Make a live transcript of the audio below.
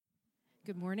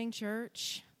Good morning,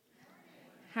 church.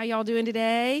 How y'all doing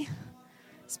today?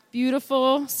 It's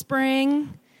beautiful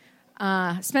spring.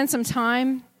 Spent some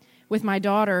time with my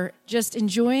daughter just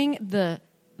enjoying the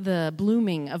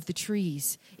blooming of the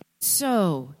trees. It's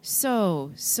so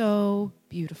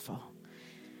beautiful.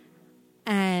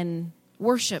 And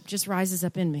worship just rises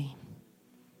up in me.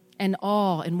 And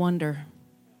awe and wonder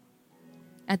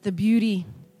at the beauty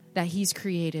that He's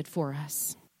created for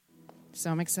us. So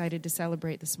I'm excited to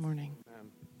celebrate this morning.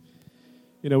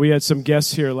 You know, we had some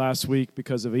guests here last week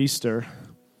because of Easter,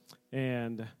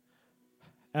 and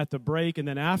at the break and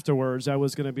then afterwards, I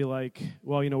was going to be like,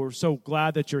 well, you know, we're so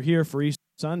glad that you're here for Easter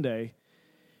Sunday.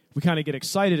 We kind of get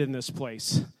excited in this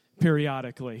place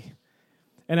periodically.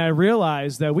 And I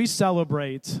realized that we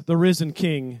celebrate the risen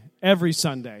King every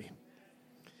Sunday.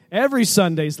 Every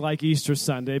Sunday's like Easter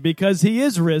Sunday because He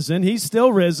is risen. He's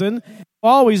still risen,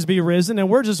 always be risen, and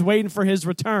we're just waiting for His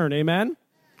return. Amen?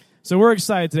 So we're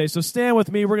excited today. So stand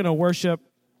with me. We're going to worship.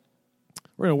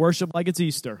 We're going to worship like it's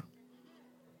Easter.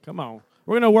 Come on.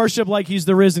 We're going to worship like He's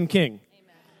the risen King.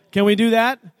 Amen. Can we do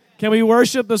that? Can we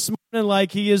worship this morning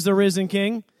like He is the risen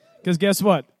King? Because guess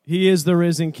what? He is the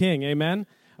risen King. Amen?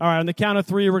 All right, on the count of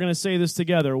three, we're going to say this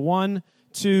together. 1,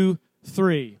 2,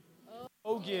 3.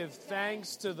 Oh, give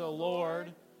thanks to the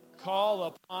Lord. Call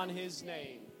upon His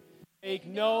name. Make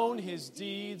known His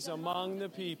deeds among the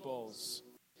peoples.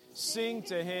 Sing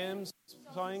to Him,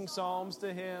 sing psalms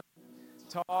to Him,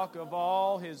 talk of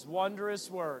all His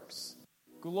wondrous works.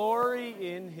 Glory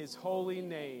in His holy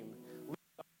name. Let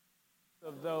the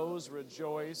hearts of those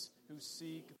rejoice who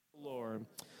seek the Lord.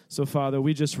 So, Father,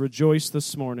 we just rejoice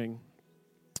this morning.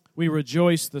 We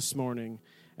rejoice this morning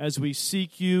as we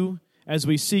seek You, as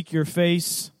we seek Your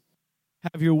face.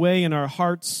 Have Your way in our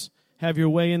hearts. Have Your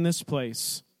way in this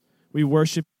place. We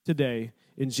worship today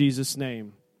in Jesus'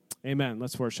 name. Amen.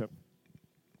 Let's worship.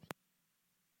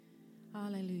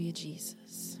 Hallelujah,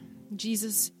 Jesus.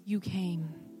 Jesus, You came.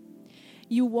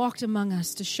 You walked among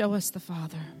us to show us the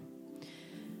Father.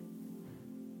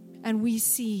 And we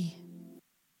see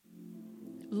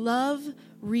love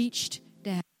reached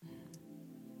down.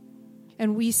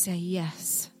 And we say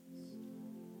yes.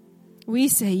 We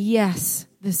say yes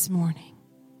this morning.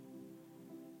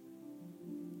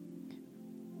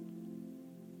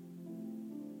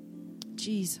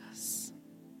 Jesus.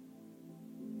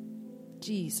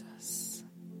 Jesus.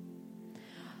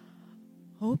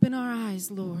 Open our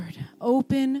eyes, Lord.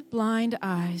 Open blind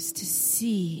eyes to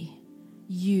see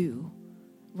You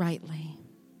rightly.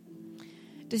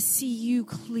 To see You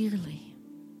clearly.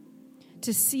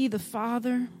 To see the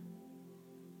Father.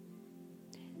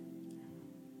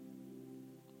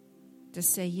 To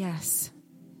say yes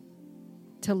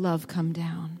to love come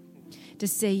down. To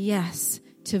say yes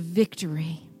to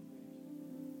victory.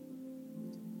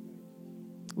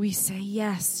 We say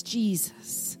yes,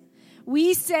 Jesus.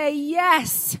 We say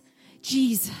yes,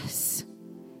 Jesus.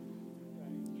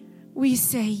 We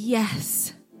say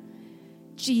yes,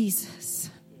 Jesus.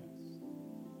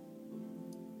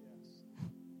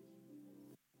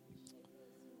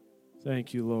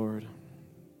 Thank You, Lord.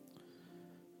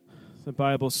 The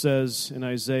Bible says in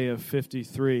Isaiah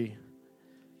 53, it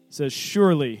says,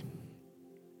 surely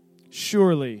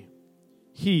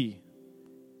He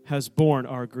has borne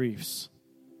our griefs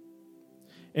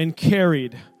and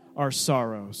carried our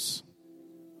sorrows.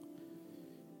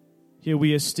 Here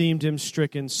we esteemed Him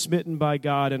stricken, smitten by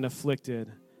God, and afflicted.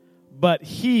 But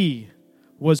He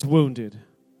was wounded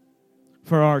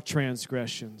for our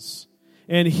transgressions,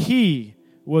 and He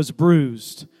was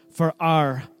bruised for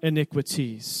our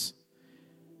iniquities.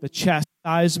 The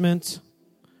chastisement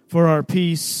for our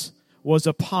peace was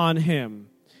upon Him,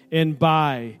 and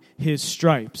by His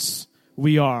stripes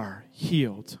we are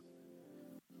healed.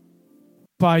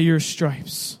 By Your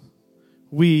stripes,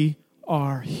 we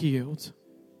are healed.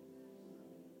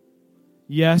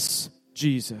 Yes,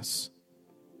 Jesus.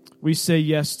 We say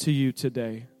yes to You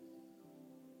today.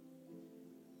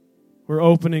 We're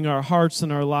opening our hearts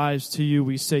and our lives to You.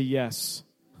 We say yes.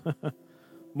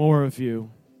 More of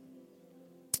You.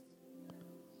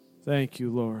 Thank You,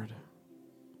 Lord.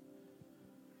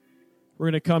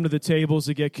 We're going to come to the tables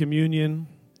to get communion.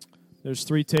 There's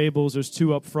 3 tables. There's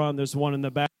 2 up front. There's 1 in the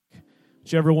back.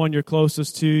 Whichever one you're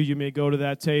closest to, you may go to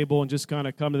that table and just kind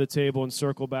of come to the table and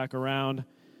circle back around.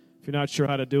 If you're not sure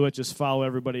how to do it, just follow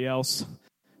everybody else,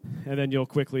 and then you'll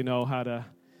quickly know how to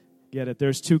get it.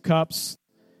 There's 2 cups,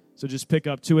 so just pick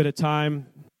up 2 at a time.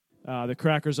 The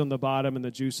crackers on the bottom and the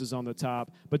juice is on the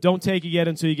top. But don't take it yet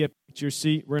until you get to your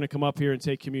seat. We're going to come up here and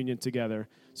take communion together.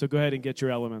 So go ahead and get your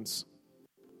elements.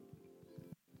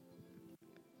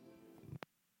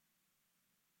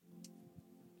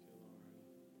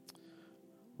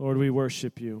 Lord, we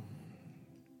worship you.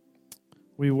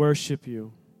 We worship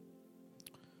you.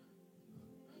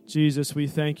 Jesus, we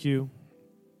thank you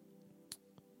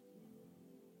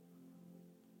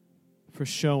for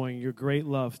showing your great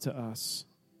love to us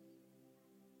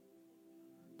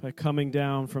by coming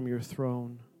down from your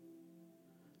throne,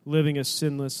 living a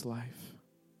sinless life,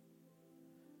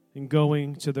 and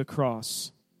going to the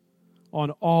cross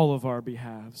on all of our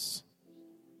behalves.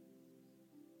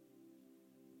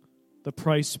 The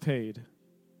price paid.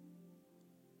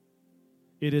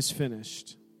 It is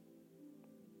finished.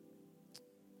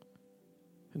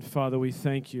 And Father, we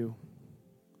thank you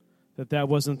that that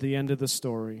wasn't the end of the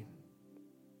story.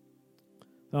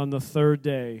 On the third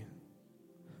day,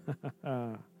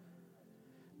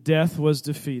 death was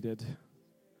defeated.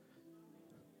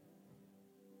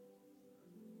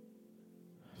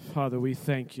 Father, we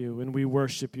thank you and we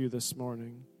worship you this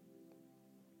morning.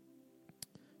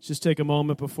 Just take a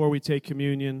moment before we take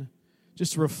communion.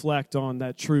 Just reflect on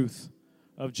that truth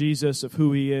of Jesus, of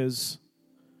who he is,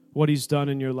 what he's done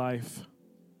in your life.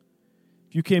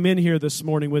 If you came in here this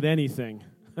morning with anything,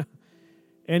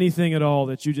 anything at all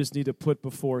that you just need to put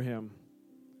before him,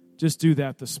 just do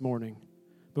that this morning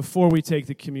before we take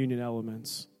the communion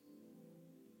elements.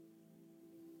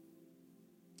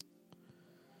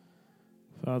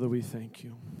 Father, we thank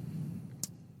you.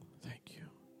 Thank you.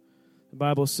 The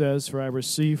Bible says, "For I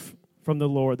received from the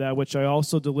Lord that which I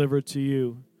also delivered to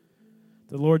you."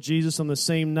 The Lord Jesus, on the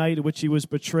same night in which he was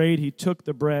betrayed, he took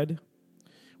the bread.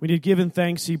 When he had given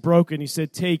thanks, he broke it, and he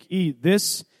said, "Take, eat.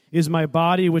 This is my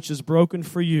body, which is broken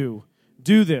for you.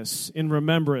 Do this in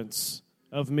remembrance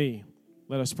of me."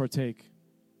 Let us partake.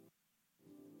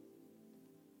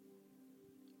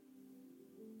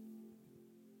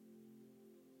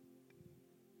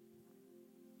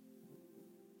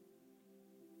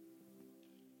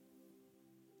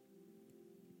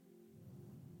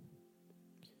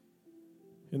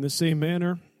 In the same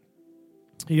manner,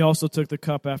 he also took the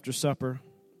cup after supper,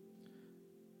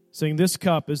 saying, "This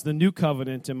cup is the new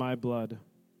covenant in my blood.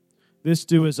 This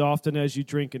do as often as you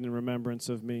drink it in remembrance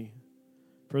of me.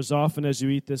 For as often as you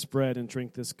eat this bread and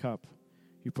drink this cup,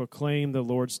 you proclaim the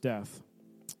Lord's death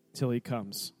till he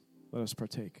comes." Let us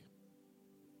partake.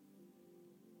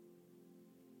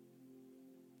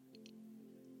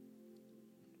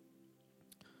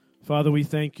 Father, we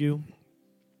thank you.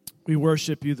 We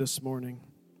worship you this morning.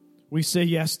 We say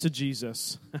yes to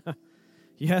Jesus.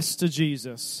 Yes to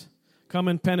Jesus. Come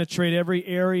and penetrate every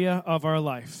area of our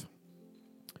life.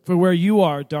 For where you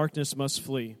are, darkness must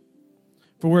flee.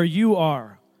 For where you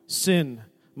are, sin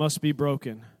must be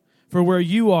broken. For where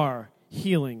you are,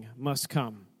 healing must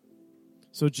come.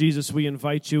 So, Jesus, we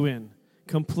invite you in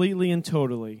completely and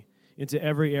totally into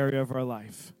every area of our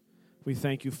life. We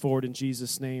thank you for it in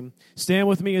Jesus' name. Stand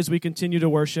with me as we continue to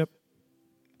worship.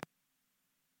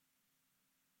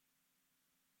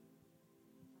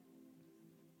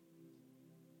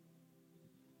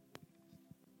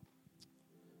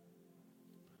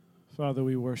 Father,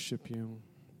 we worship you.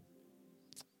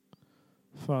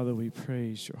 Father, we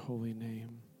praise your holy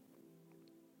name.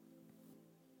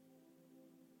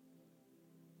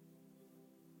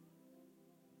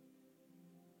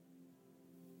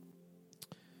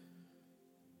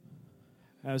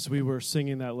 As we were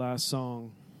singing that last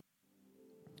song,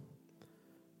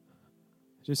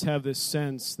 I just have this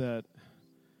sense that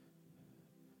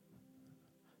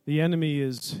the enemy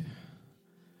is...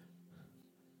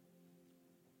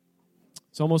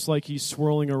 It's almost like he's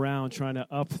swirling around trying to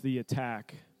up the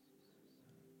attack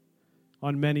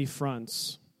on many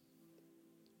fronts.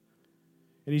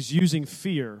 And he's using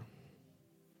fear.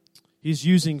 He's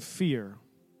using fear.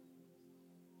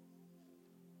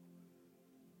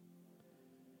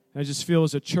 I just feel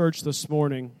as a church this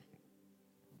morning,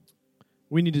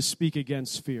 we need to speak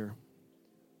against fear.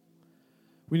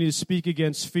 We need to speak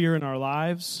against fear in our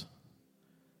lives,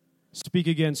 speak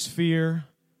against fear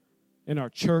in our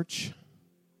church,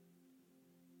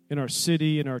 in our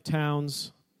city, in our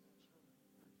towns,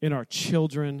 in our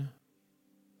children,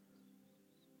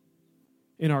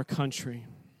 in our country.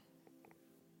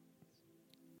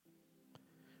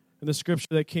 And the scripture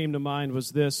that came to mind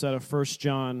was this out of 1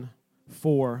 John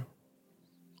 4.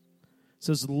 It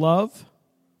says, "Love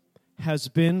has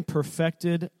been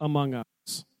perfected among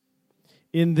us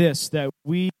in this, that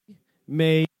we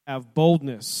may have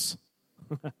boldness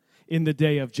in the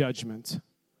day of judgment."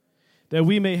 That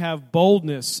we may have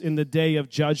boldness in the day of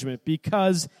judgment,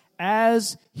 because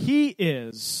as he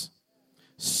is,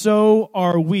 so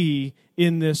are we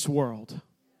in this world.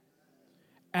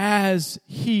 As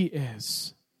he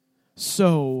is,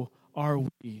 so are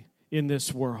we in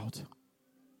this world.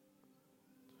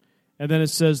 And then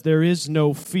it says, there is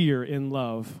no fear in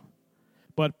love,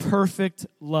 but perfect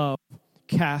love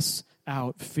casts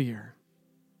out fear.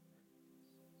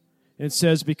 It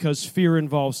says, because fear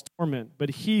involves torment, but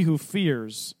he who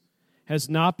fears has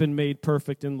not been made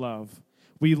perfect in love.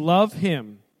 We love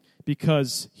him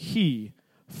because he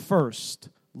first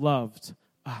loved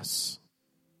us.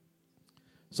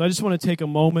 So I just want to take a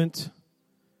moment.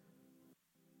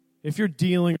 If you're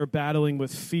dealing or battling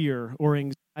with fear or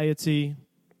anxiety,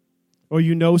 or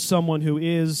you know someone who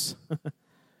is,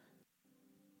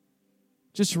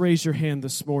 just raise your hand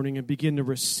this morning and begin to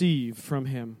receive from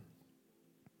him.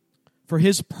 For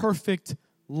his perfect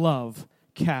love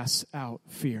casts out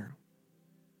fear.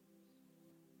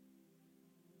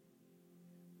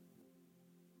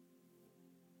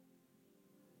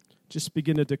 Just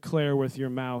begin to declare with your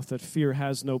mouth that fear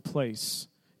has no place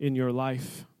in your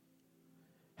life,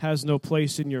 has no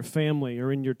place in your family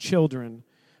or in your children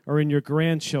or in your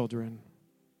grandchildren.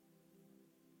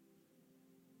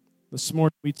 This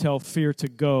morning we tell fear to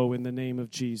go in the name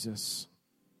of Jesus.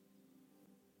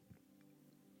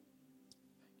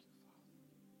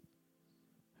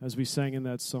 As we sang in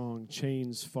that song,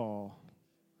 chains fall,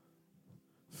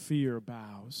 fear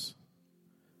bows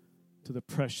to the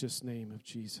precious name of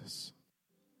Jesus.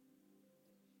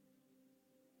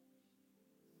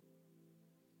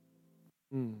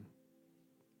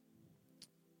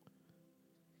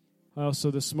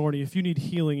 Also this morning, if you need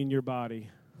healing in your body,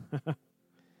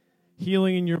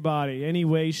 healing in your body, any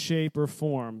way, shape, or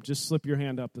form, just slip your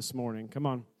hand up this morning. Come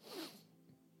on.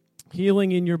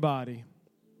 Healing in your body.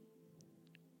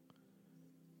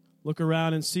 Look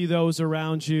around and see those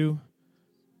around you.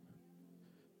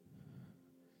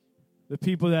 The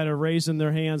people that are raising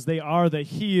their hands, they are the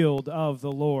healed of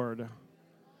the Lord.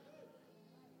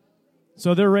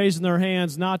 So they're raising their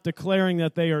hands, not declaring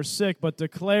that they are sick, but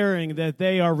declaring that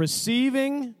they are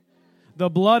receiving the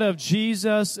blood of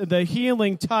Jesus, the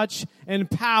healing touch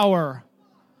and power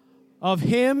of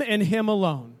him and him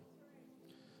alone.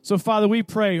 So, Father, we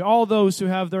pray all those who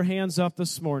have their hands up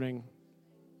this morning.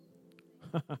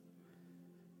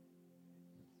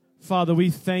 Father,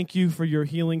 we thank you for your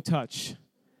healing touch.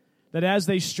 That as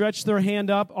they stretch their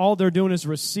hand up, all they're doing is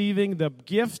receiving the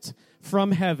gift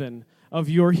from heaven of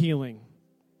your healing.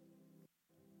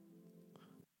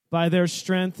 By their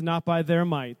strength, not by their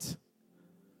might,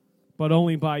 but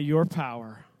only by your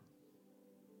power.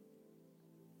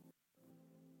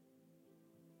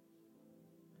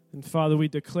 And Father, we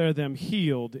declare them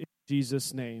healed in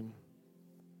Jesus' name.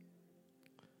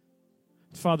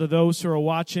 Father, those who are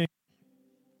watching,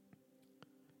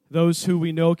 those who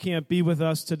we know can't be with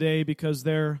us today because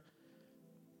they're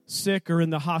sick or in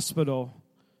the hospital,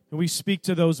 and we speak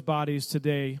to those bodies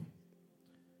today,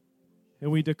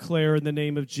 and we declare in the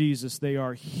name of Jesus they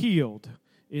are healed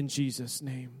in Jesus'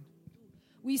 name.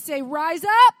 We say, rise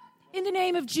up in the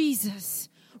name of Jesus.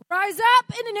 Rise up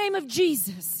in the name of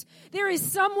Jesus. There is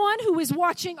someone who is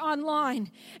watching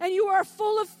online, and you are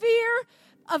full of fear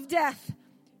of death.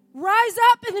 Rise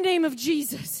up in the name of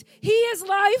Jesus. He is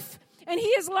life, and he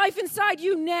is life inside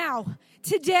you now,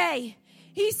 today.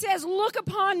 He says, look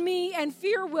upon me, and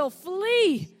fear will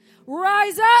flee.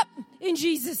 Rise up in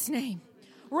Jesus' name.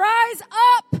 Rise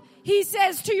up, he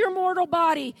says, to your mortal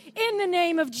body in the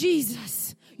name of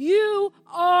Jesus. You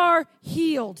are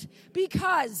healed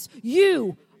because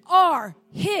you are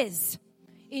his.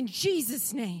 In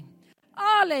Jesus' name.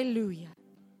 Hallelujah.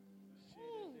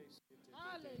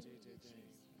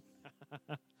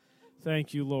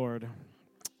 Thank you, Lord.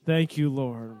 Thank you,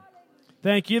 Lord.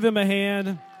 Thank you. Give him a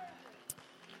hand.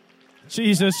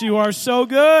 Jesus, you are so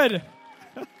good.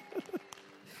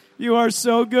 You are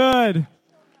so good.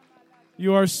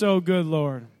 You are so good,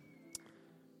 Lord.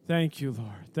 Thank you,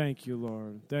 Lord. Thank you,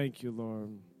 Lord. Thank you,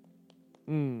 Lord.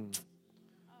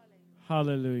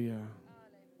 Hallelujah.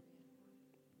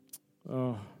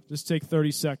 Oh, just take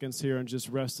 30 seconds here and just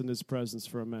rest in his presence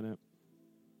for a minute.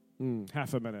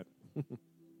 Half a minute.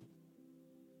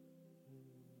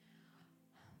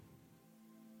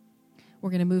 We're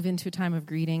going to move into a time of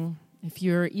greeting. If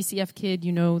you're an ECF kid,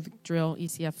 you know the drill,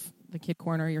 ECF, the kid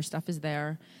corner, your stuff is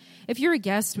there. If you're a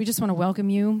guest, we just want to welcome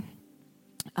you.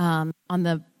 On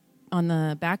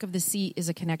the back of the seat is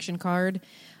a connection card,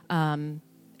 and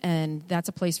that's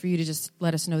a place for you to just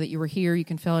let us know that you were here. You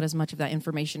can fill out as much of that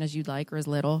information as you'd like or as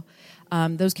little.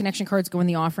 Those connection cards go in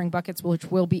the offering buckets, which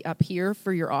will be up here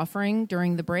for your offering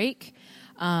during the break.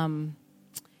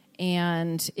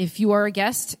 And if you are a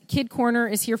guest, Kid Corner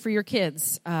is here for your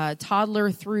kids, toddler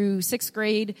through 6th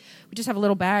grade. We just have a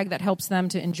little bag that helps them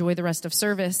to enjoy the rest of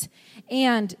service.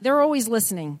 And they're always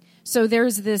listening. So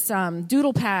there's this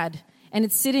doodle pad, and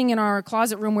it's sitting in our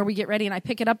closet room where we get ready, and I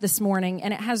pick it up this morning,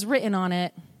 and it has written on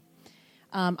it,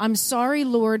 I'm sorry,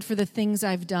 Lord, for the things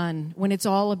I've done when it's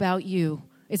all about you.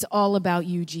 It's all about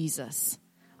you, Jesus.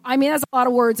 I mean, that's a lot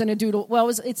of words in a doodle. Well,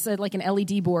 it's like an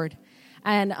LED board.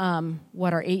 And our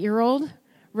 8-year-old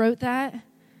wrote that.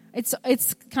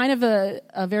 It's kind of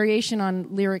a variation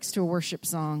on lyrics to a worship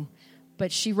song,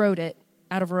 but she wrote it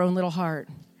out of her own little heart.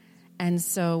 And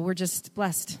so we're just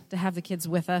blessed to have the kids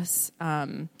with us.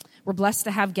 We're blessed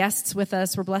to have guests with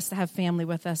us. We're blessed to have family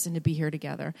with us and to be here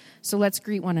together. So let's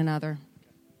greet one another.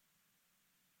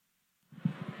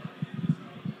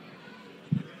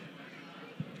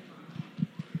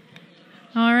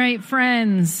 All right,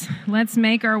 friends, let's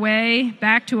make our way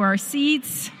back to our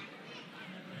seats.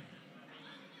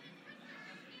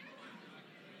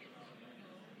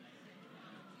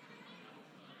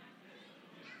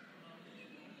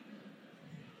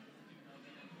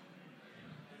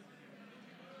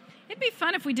 It'd be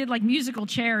fun if we did like musical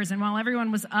chairs, and while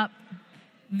everyone was up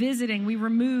visiting, we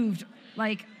removed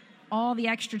like all the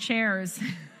extra chairs,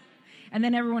 and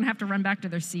then everyone have to run back to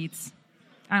their seats.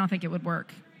 I don't think it would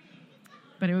work,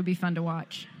 but it would be fun to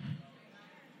watch.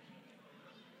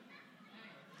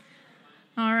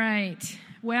 All right.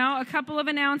 Well, a couple of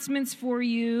announcements for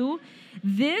you.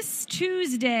 This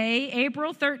Tuesday,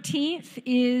 April 13th,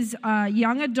 is a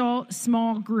young adult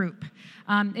small group.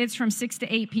 It's from 6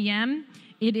 to 8 p.m.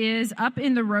 It is up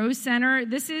in the Rose Center.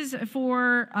 This is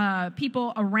for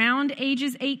people around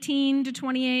ages 18 to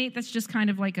 28. That's just kind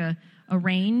of like a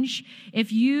range.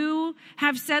 If you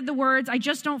have said the words, I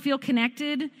just don't feel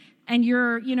connected, and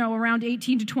you're, around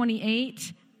 18 to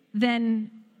 28,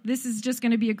 then this is just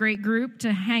going to be a great group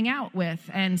to hang out with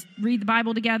and read the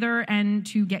Bible together and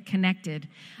to get connected.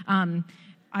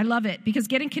 I love it because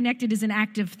getting connected is an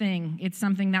active thing. It's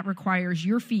something that requires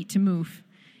your feet to move,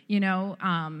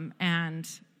 and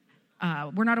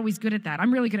we're not always good at that.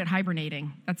 I'm really good at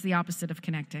hibernating. That's the opposite of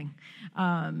connecting.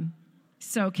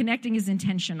 So connecting is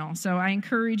intentional. So I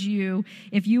encourage you,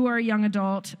 if you are a young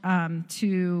adult,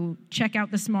 to check out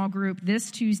the small group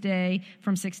this Tuesday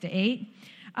from 6 to 8.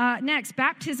 Next,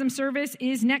 baptism service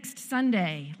is next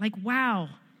Sunday. Like, wow,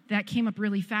 that came up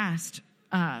really fast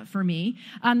for me.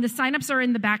 The signups are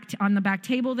in the back on the back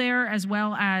table there, as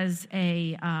well as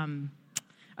a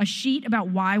sheet about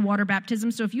why water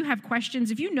baptism. So if you have questions,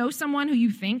 if you know someone who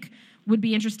you think would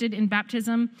be interested in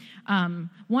baptism,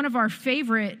 one of our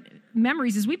favorite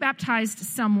memories is we baptized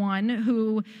someone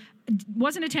who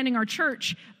wasn't attending our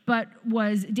church, but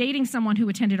was dating someone who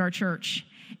attended our church.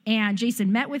 And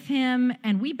Jason met with him,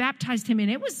 and we baptized him,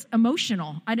 and it was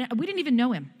emotional. We didn't even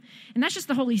know him. And that's just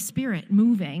the Holy Spirit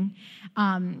moving.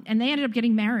 And they ended up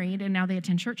getting married, and now they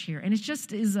attend church here. And it's just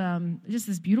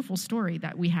this beautiful story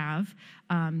that we have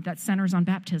that centers on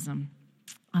baptism.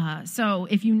 So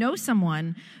if you know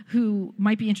someone who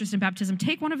might be interested in baptism,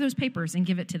 take one of those papers and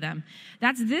give it to them.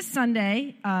 That's this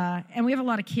Sunday, and we have a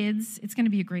lot of kids. It's going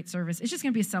to be a great service. It's just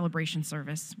going to be a celebration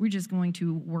service. We're just going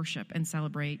to worship and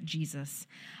celebrate Jesus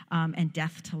and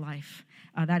death to life.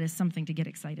 That is something to get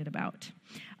excited about.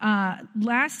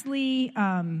 Lastly,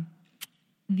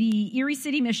 the Erie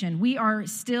City Mission. We are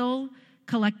still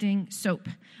collecting soap.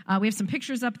 We have some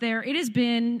pictures up there. It has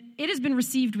been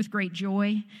received with great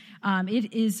joy.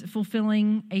 It is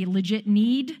fulfilling a legit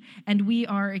need, and we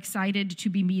are excited to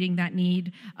be meeting that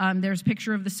need. There's a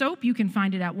picture of the soap. You can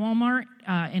find it at Walmart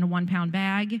in a 1-pound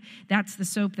bag. That's the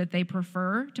soap that they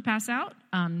prefer to pass out.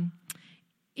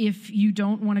 If you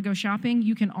don't want to go shopping,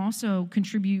 you can also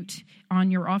contribute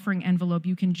on your offering envelope.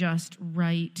 You can just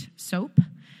write soap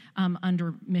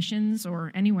under missions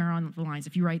or anywhere on the lines.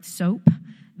 If you write soap,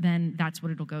 then that's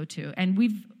what it'll go to. And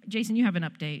Jason, you have an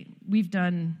update. We've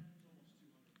done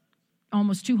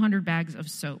almost 200 bags of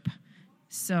soap.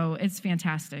 So it's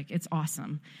fantastic. It's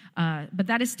awesome. But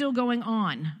that is still going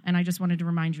on, and I just wanted to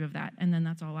remind you of that. And then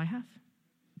that's all I have.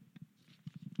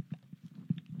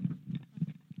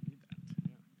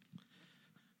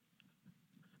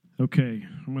 Okay,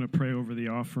 I'm going to pray over the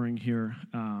offering here.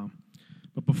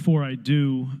 But before I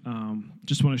do,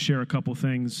 just want to share a couple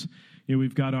things.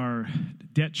 We've got our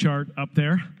debt chart up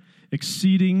there,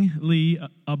 exceedingly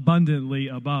abundantly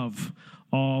above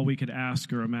all we could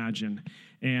ask or imagine.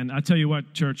 And I tell you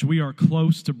what, church, we are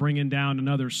close to bringing down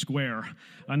another square,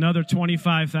 another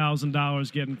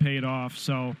 $25,000 getting paid off.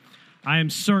 So I am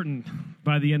certain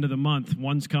by the end of the month,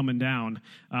 one's coming down,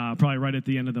 probably right at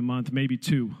the end of the month, maybe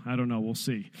two. I don't know. We'll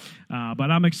see. But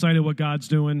I'm excited what God's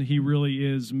doing. He really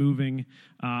is moving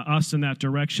us in that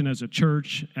direction as a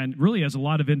church and really as a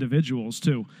lot of individuals,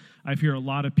 too. I hear a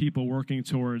lot of people working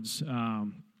towards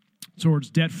towards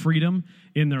debt freedom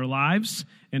in their lives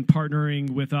and partnering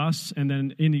with us, and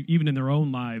then even in their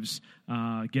own lives,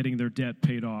 getting their debt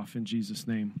paid off in Jesus'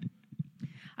 name.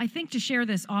 I think to share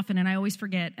this often, and I always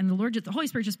forget, and the Holy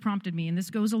Spirit just prompted me, and this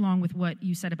goes along with what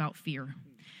you said about fear.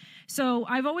 So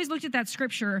I've always looked at that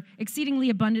scripture, exceedingly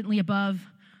abundantly above,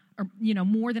 or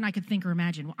more than I could think or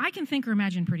imagine. Well, I can think or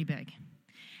imagine pretty big.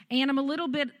 And I'm a little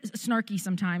bit snarky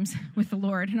sometimes with the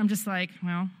Lord, and I'm just like,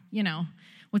 well,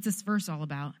 what's this verse all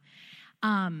about?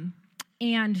 And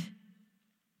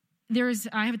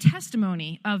I have a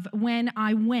testimony of when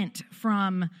I went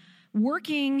from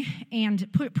working and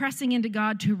pressing into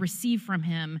God to receive from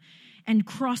him and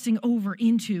crossing over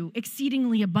into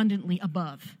exceedingly abundantly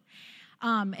above.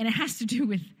 And it has to do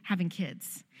with having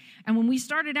kids. And when we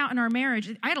started out in our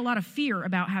marriage, I had a lot of fear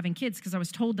about having kids because I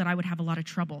was told that I would have a lot of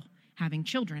trouble having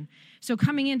children. So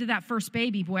coming into that first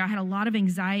baby, boy, I had a lot of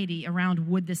anxiety around,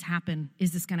 would this happen?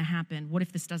 Is this going to happen? What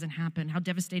if this doesn't happen? How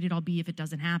devastated I'll be if it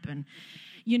doesn't happen.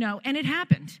 And it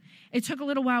happened. It took a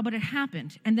little while, but it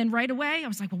happened. And then right away, I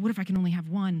was like, well, what if I can only have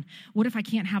one? What if I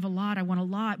can't have a lot? I want a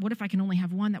lot. What if I can only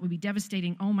have one? That would be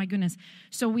devastating. Oh my goodness.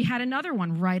 So we had another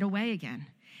one right away again.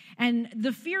 And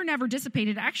the fear never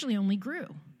dissipated, it actually only grew.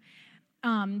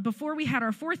 Before we had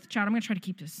our fourth child, I'm going to try to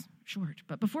keep this short,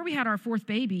 but before we had our fourth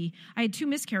baby, I had 2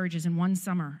 miscarriages in one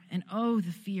summer, and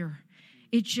the fear.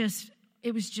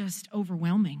 It was just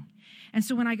overwhelming. And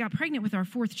so when I got pregnant with our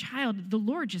fourth child, the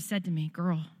Lord just said to me,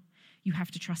 girl, you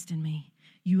have to trust in me.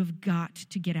 You have got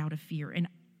to get out of fear. And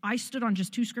I stood on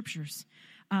just 2 scriptures.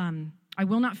 I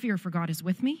will not fear, for God is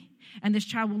with me, and this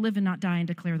child will live and not die and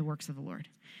declare the works of the Lord.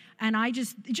 And I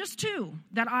just 2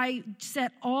 that I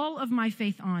set all of my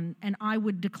faith on, and I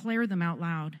would declare them out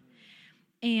loud.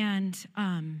 And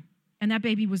that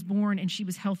baby was born, and she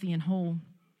was healthy and whole.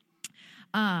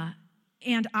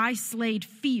 And I slayed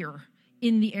fear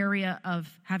in the area of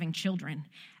having children.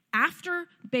 After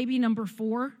baby number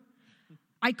 4,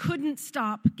 I couldn't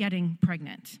stop getting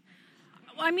pregnant.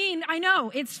 I mean, I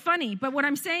know, it's funny, but what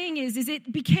I'm saying is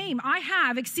it became, I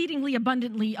have exceedingly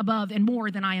abundantly above and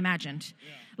more than I imagined.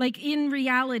 Yeah. Like in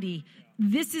reality,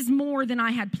 this is more than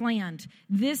I had planned.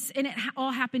 And it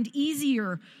all happened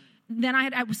easier than I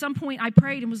had. At some point, I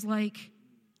prayed and was like,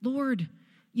 Lord,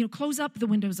 close up the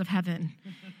windows of heaven.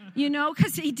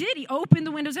 Because he did. He opened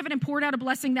the windows of heaven and poured out a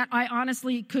blessing that I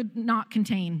honestly could not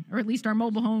contain, or at least our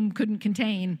mobile home couldn't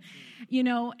contain.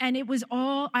 And it was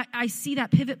all, I see that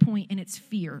pivot point, and it's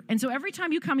fear. And so every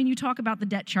time you come and you talk about the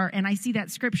debt chart and I see that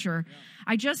scripture,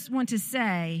 I just want to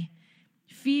say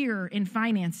fear in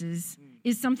finances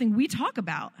is something we talk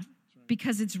about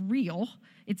because it's real.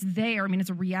 It's there. I mean, it's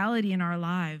a reality in our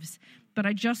lives. But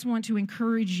I just want to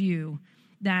encourage you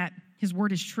that his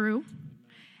word is true,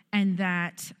 and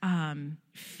that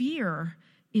fear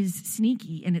is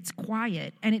sneaky and it's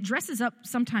quiet, and it dresses up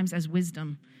sometimes as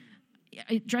wisdom.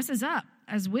 It dresses up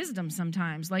as wisdom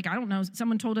sometimes. Like, I don't know,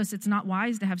 someone told us it's not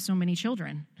wise to have so many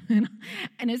children.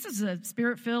 And this is a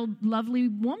spirit-filled, lovely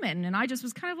woman. And I just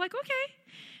was kind of like, okay,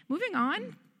 moving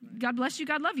on. God bless you,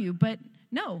 God love you. But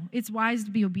no, it's wise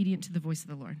to be obedient to the voice of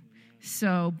the Lord.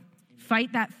 So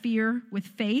fight that fear with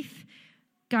faith.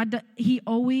 God, he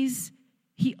always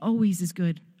is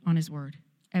good on his word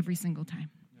every single time.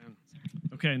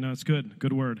 Okay, no, it's good.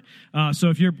 Good word. So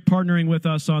if you're partnering with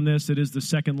us on this, it is the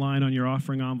second line on your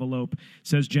offering envelope. It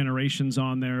says generations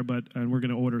on there, and we're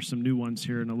going to order some new ones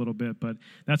here in a little bit. But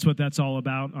that's what that's all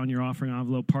about on your offering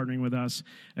envelope, partnering with us.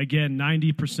 Again,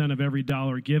 90% of every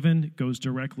dollar given goes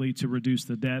directly to reduce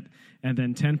the debt, and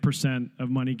then 10% of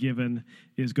money given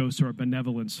goes to our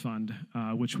benevolence fund,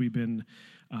 which we've been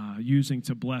using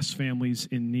to bless families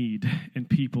in need and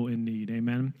people in need.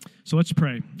 Amen. So let's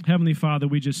pray. Heavenly Father,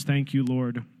 we just thank you,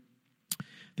 Lord,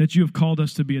 that you have called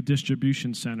us to be a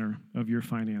distribution center of your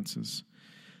finances,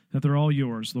 that they're all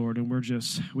yours, Lord, and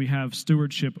we have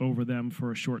stewardship over them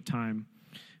for a short time.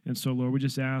 And so, Lord, we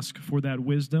just ask for that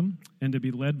wisdom and to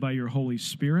be led by your Holy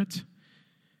Spirit.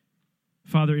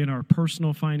 Father, in our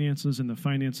personal finances and the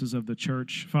finances of the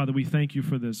church, Father, we thank you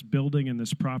for this building and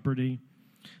this property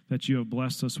that you have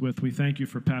blessed us with. We thank you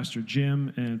for Pastor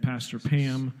Jim and Pastor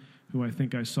Pam, who I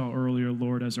think I saw earlier,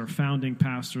 Lord, as our founding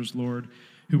pastors, Lord,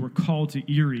 who were called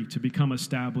to Erie to become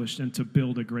established and to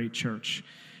build a great church.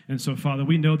 And so, Father,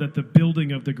 we know that the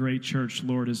building of the great church,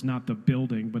 Lord, is not the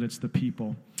building, but it's the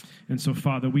people. And so,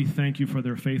 Father, we thank you for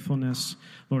their faithfulness.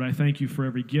 Lord, I thank you for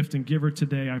every gift and giver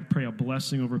today. I pray a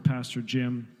blessing over Pastor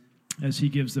Jim as he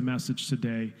gives the message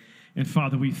today. And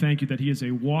Father, we thank you that he is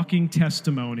a walking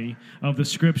testimony of the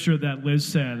scripture that Liz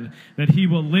said, that he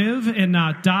will live and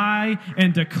not die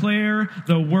and declare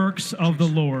the works of the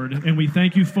Lord. And we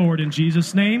thank you for it in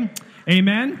Jesus' name.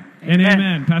 Amen and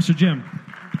amen. Pastor Jim.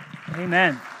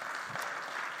 Amen.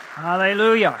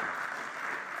 Hallelujah.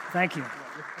 Thank you.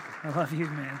 I love you,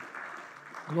 man.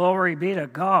 Glory be to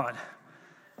God.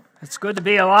 It's good to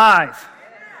be alive,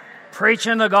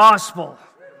 preaching the gospel,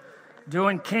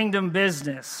 doing kingdom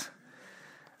business.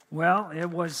 Well, it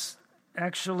was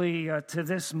actually to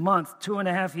this month,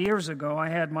 2.5 years ago, I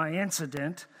had my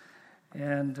incident,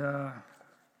 and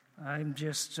I'm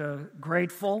just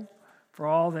grateful for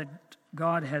all that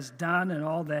God has done and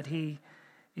all that he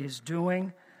is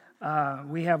doing.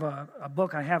 We have a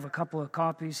book. I have a couple of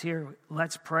copies here.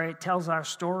 Let's Pray. It tells our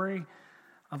story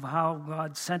of how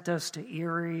God sent us to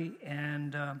Erie,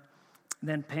 and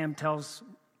then Pam tells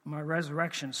my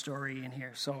resurrection story in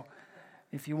here. So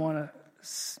if you want to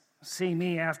see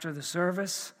me after the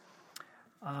service.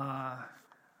 All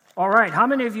right, how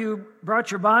many of you brought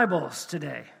your Bibles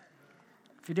today?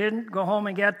 If you didn't, go home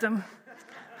and get them.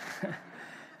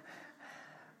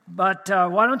 But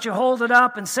why don't you hold it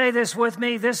up and say this with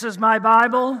me? This is my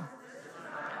Bible.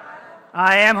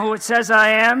 I am who it says I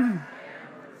am.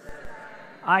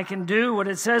 I can do what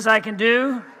it says I can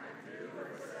do.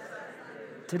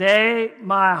 Today,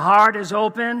 my heart is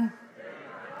open.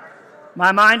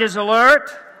 My mind is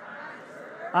alert.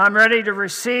 I'm ready to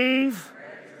receive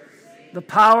the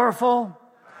powerful,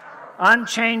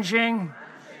 unchanging,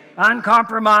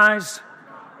 uncompromised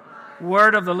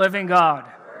Word of the living God.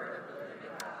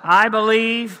 I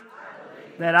believe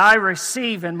that I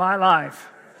receive in my life.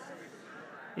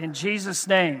 In Jesus'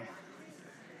 name,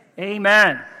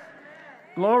 amen.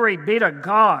 Glory be to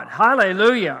God.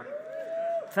 Hallelujah.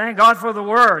 Thank God for the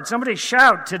Word. Somebody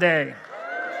shout today.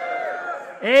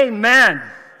 Amen.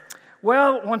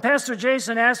 Well, when Pastor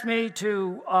Jason asked me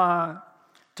to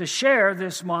share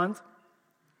this month,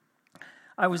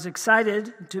 I was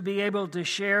excited to be able to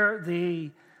share the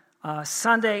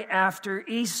Sunday after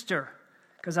Easter,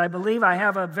 because I believe I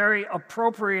have a very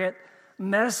appropriate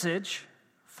message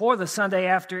for the Sunday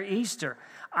after Easter.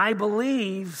 I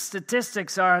believe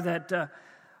statistics are that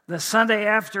the Sunday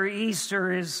after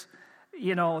Easter is,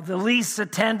 the least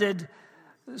attended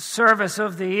service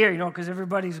of the year, because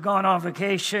everybody's gone on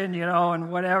vacation,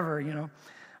 and whatever,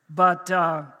 But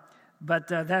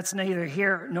that's neither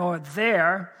here nor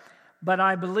there. But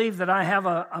I believe that I have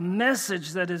a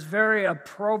message that is very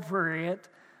appropriate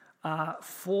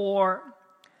for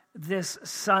this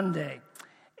Sunday.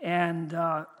 And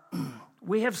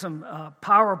we have some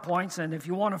PowerPoints, and if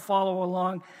you want to follow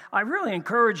along, I really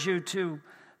encourage you to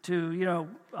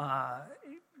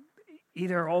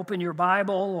either open your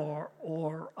Bible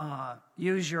or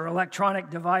use your electronic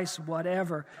device,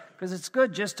 whatever, because it's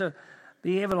good just to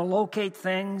be able to locate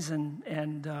things and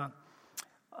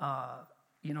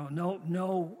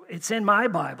know it's in my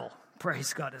Bible.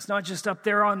 Praise God! It's not just up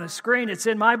there on the screen; it's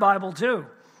in my Bible too.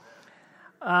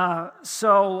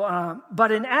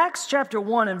 But in Acts chapter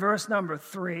 1 and verse number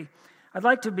 3, I'd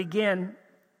like to begin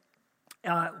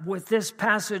with this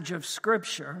passage of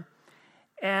Scripture.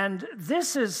 And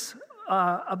this is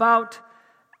about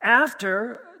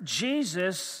after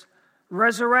Jesus'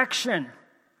 resurrection,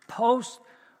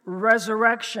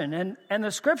 post-resurrection. And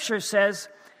the Scripture says,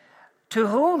 to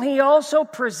whom he also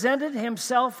presented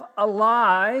himself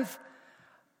alive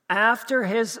after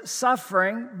his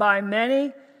suffering by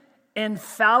many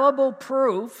infallible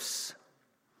proofs,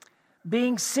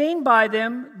 being seen by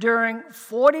them during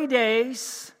 40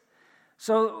 days.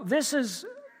 So this is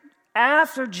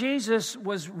after Jesus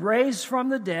was raised from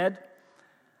the dead.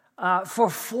 For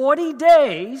 40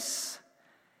 days,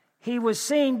 he was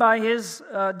seen by his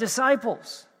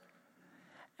disciples.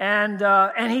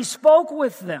 And he spoke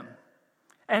with them.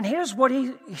 And here's what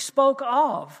he spoke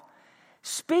of.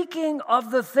 Speaking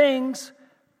of the things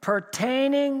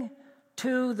pertaining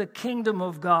to the kingdom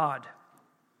of God.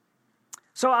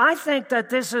 So I think that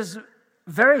this is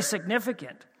very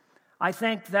significant. I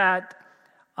think that,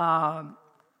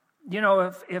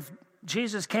 if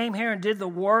Jesus came here and did the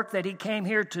work that he came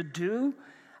here to do,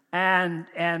 and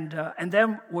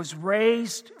then was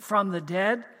raised from the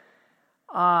dead,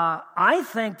 I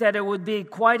think that it would be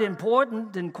quite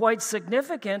important and quite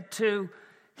significant to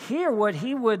hear what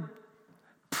he would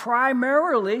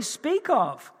primarily speak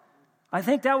of. I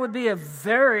think that would be a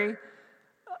very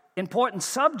important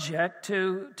subject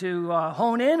to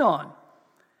hone in on.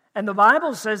 And the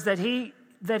Bible says that he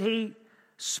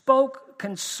spoke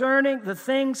concerning the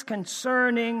things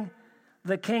concerning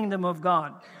the kingdom of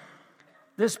God.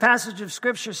 This passage of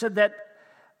Scripture said that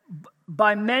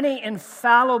by many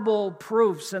infallible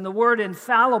proofs. And the word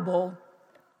infallible,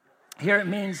 here it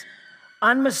means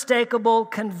unmistakable,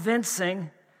 convincing,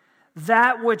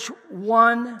 that which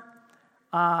one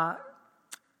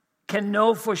can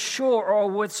know for sure or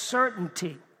with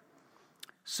certainty.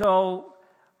 So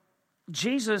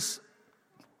Jesus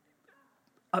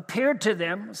appeared to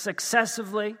them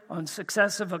successively on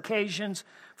successive occasions.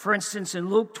 For instance, in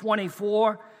Luke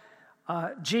 24,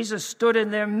 Jesus stood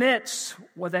in their midst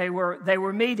where they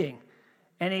were meeting,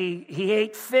 and he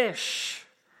ate fish.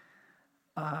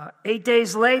 8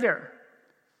 days later,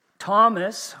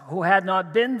 Thomas, who had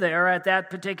not been there at that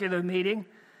particular meeting,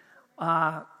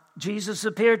 Jesus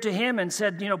appeared to him and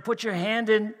said, put your hand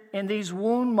in these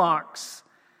wound marks.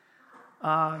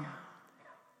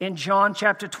 In John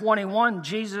chapter 21,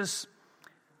 Jesus,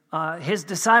 his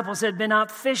disciples had been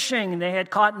out fishing and they had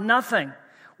caught nothing.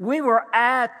 We were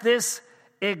at this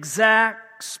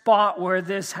exact spot where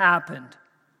this happened.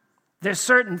 There's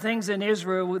certain things in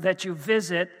Israel that you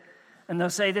visit and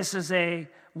they'll say this is a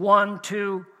 1,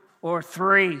 2, or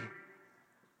 3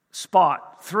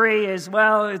 spot. 3 is,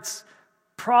 well, it's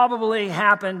probably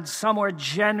happened somewhere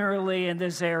generally in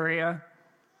this area.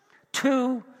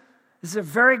 2 is a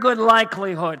very good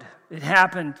likelihood it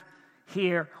happened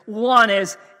here. 1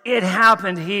 is it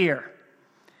happened here.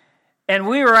 And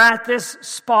we were at this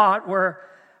spot where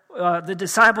the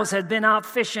disciples had been out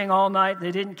fishing all night.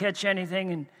 They didn't catch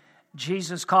anything, and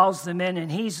Jesus calls them in, and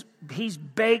he's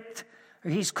baked,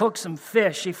 or he's cooked some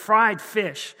fish. He fried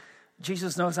fish.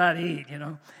 Jesus knows how to eat,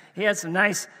 He had some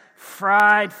nice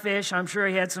fried fish. I'm sure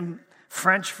he had some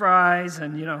French fries,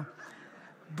 and,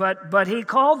 But he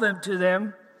called them to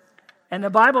them, and the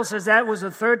Bible says that was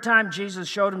the third time Jesus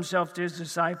showed himself to his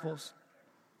disciples.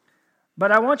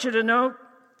 But I want you to note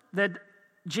that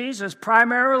Jesus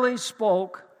primarily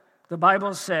spoke, the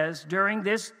Bible says, during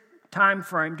this time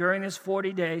frame, during this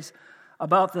 40 days,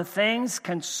 about the things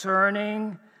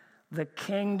concerning the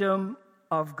kingdom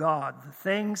of God. The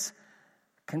things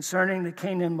concerning the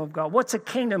kingdom of God. What's a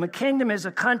kingdom? A kingdom is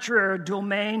a country or a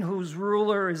domain whose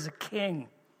ruler is a king.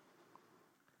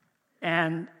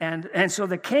 And so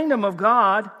the kingdom of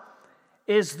God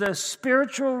is the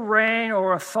spiritual reign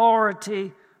or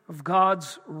authority of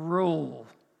God's rule.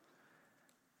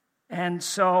 And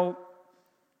so,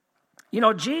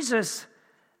 Jesus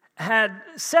had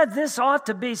said this ought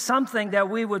to be something that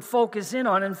we would focus in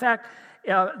on. In fact,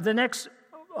 the next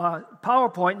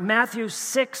PowerPoint, Matthew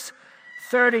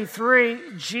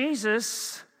 6:33,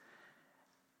 Jesus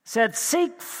said,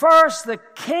 "Seek first the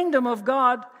kingdom of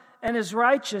God and his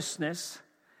righteousness,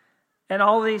 and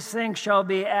all these things shall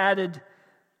be added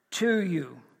to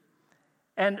you."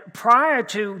 And prior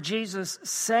to Jesus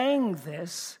saying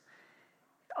this,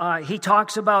 he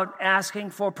talks about asking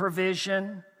for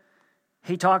provision.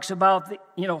 He talks about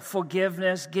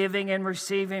forgiveness, giving and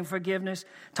receiving forgiveness.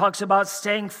 Talks about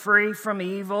staying free from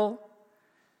evil.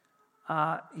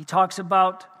 He talks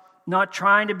about not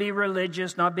trying to be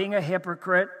religious, not being a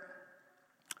hypocrite.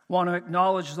 I want to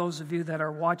acknowledge those of you that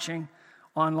are watching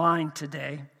online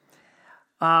today.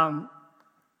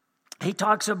 He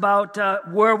talks about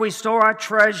where we store our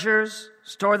treasures,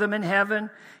 store them in heaven.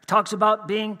 He talks about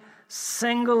being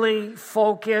singly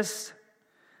focused.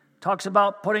 Talks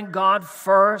about putting God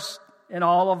first in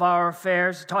all of our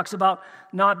affairs. He talks about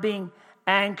not being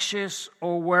anxious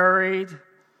or worried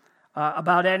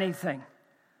about anything.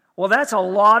 Well, that's a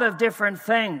lot of different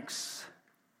things.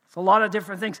 It's a lot of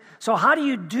different things. So how do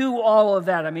you do all of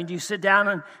that? I mean, do you sit down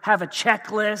and have a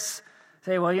checklist?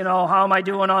 Say, well, how am I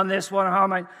doing on this one? Or how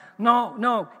am I?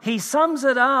 No. He sums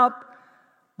it up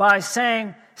by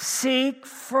saying, seek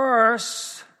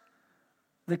first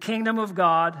the kingdom of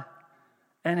God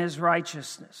and his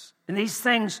righteousness. And these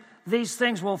things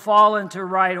will fall into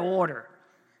right order.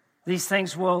 These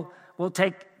things will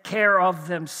take care of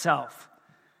themselves.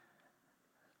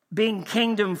 Being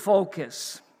kingdom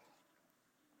focused.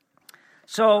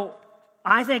 So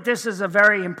I think this is a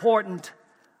very important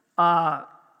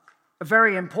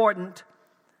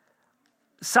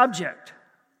subject.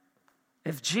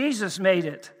 If Jesus made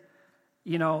it,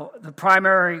 the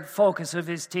primary focus of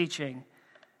his teaching,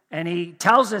 and he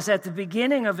tells us at the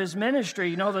beginning of his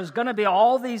ministry, there's going to be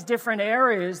all these different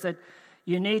areas that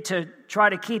you need to try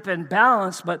to keep in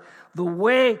balance, but the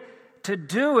way to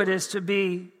do it is to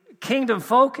be kingdom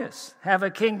focused, have a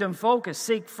kingdom focus,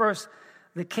 seek first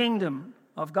the kingdom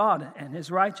of God and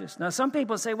his righteousness. Now, some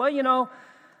people say, well,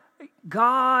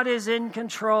 God is in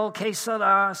control, que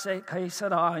sera,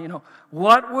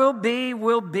 what will be,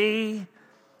 will be,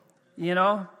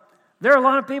 There are a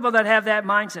lot of people that have that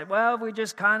mindset. Well, we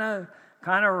just kind of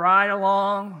ride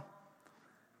along.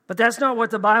 But that's not what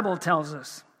the Bible tells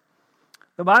us.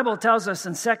 The Bible tells us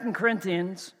in 2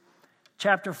 Corinthians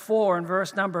chapter 4 and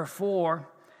verse number 4,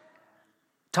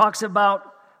 talks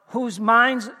about whose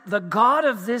minds the God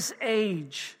of this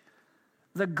age,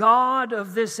 the God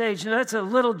of this age. Now that's a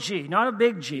little g, not a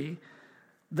big G.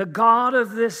 The God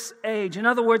of this age. In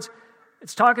other words,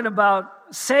 it's talking about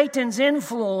Satan's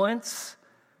influence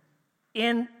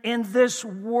in this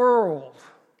world.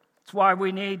 That's why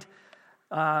we need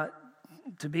to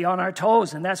be on our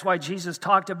toes, and that's why Jesus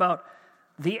talked about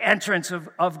the entrance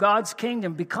of God's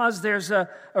kingdom, because there's a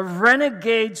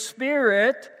renegade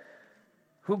spirit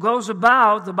who goes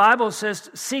about, the Bible says,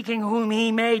 seeking whom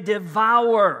he may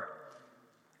devour.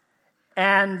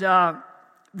 And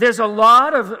there's a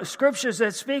lot of scriptures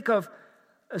that speak of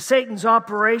Satan's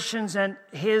operations and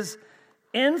his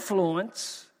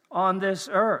influence on this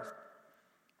earth.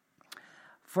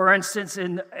 For instance,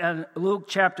 in Luke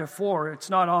chapter 4, it's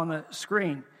not on the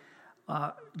screen,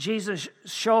 Jesus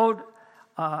showed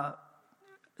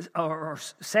or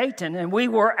Satan, and we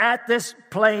were at this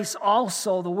place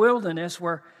also, the wilderness,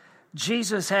 where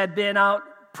Jesus had been out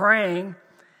praying,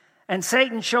 and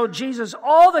Satan showed Jesus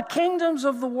all the kingdoms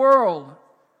of the world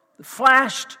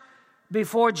flashed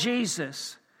before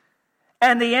Jesus.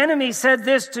 And the enemy said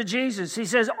this to Jesus. He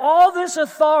says, all this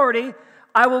authority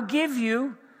I will give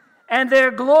you, and their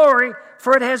glory,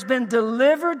 for it has been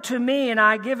delivered to me, and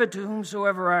I give it to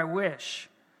whomsoever I wish.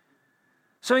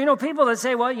 So, people that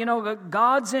say, well,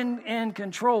 God's in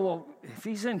control. Well, if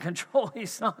he's in control,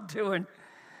 he's not doing.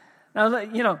 Now,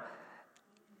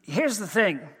 here's the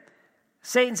thing.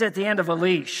 Satan's at the end of a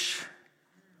leash.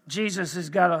 Jesus has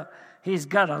got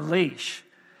a leash.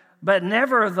 But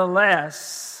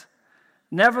nevertheless,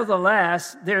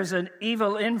 there's an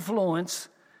evil influence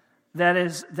that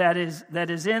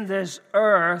is in this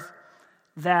earth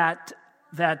that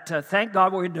thank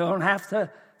God we don't have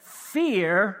to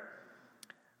fear.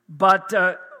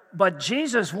 But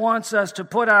Jesus wants us to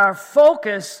put our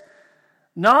focus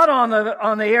not on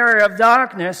the area of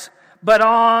darkness, but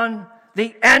on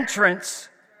the entrance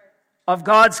of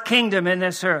God's kingdom in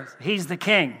this earth. He's the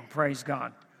King, praise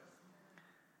God.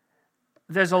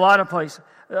 There's a lot of places.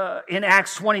 In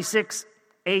Acts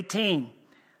 26:18,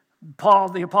 Paul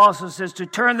the apostle says, to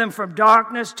turn them from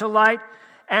darkness to light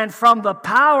and from the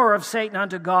power of Satan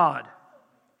unto God.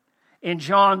 In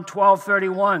John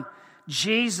 12:31,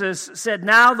 Jesus said,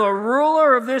 now the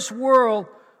ruler of this world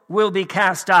will be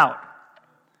cast out.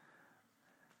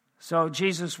 So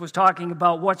Jesus was talking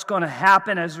about what's going to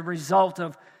happen as a result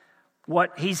of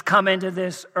what he's come into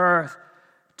this earth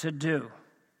to do.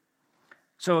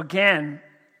 So again,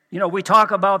 we talk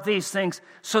about these things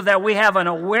so that we have an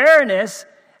awareness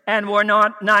and we're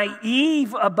not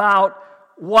naive about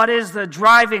what is the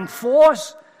driving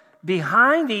force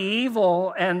behind the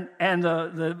evil and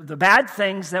the bad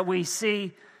things that we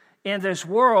see in this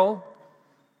world.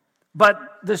 But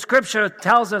the scripture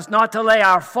tells us not to lay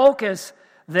our focus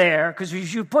there, because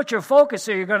if you put your focus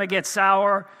there, you're going to get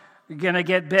sour, you're going to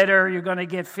get bitter, you're going to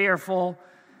get fearful,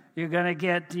 you're going to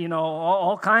get,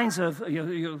 all kinds of,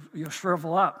 you'll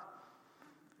shrivel up.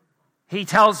 He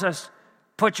tells us,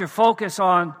 put your focus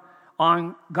on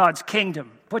God's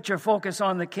kingdom. Put your focus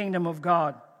on the kingdom of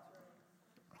God.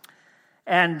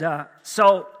 And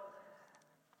so,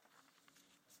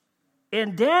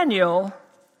 in Daniel,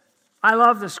 I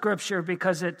love the scripture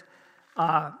because it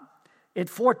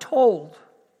foretold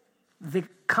the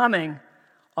coming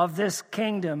of this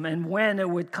kingdom and when it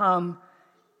would come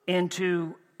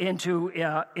into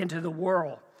the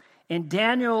world. In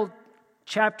Daniel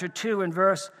chapter 2 and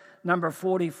verse number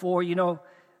 44,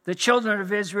 the children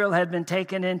of Israel had been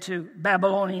taken into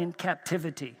Babylonian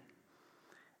captivity.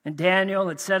 And Daniel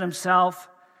had set himself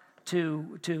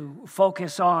to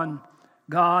focus on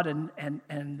God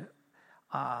and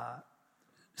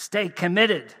stay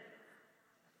committed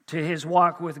to his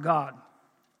walk with God.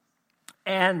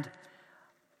 And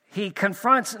he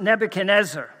confronts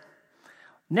Nebuchadnezzar.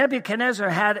 Nebuchadnezzar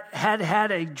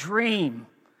had a dream,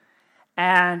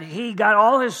 and he got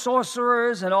all his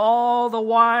sorcerers and all the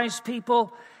wise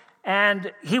people,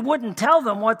 and he wouldn't tell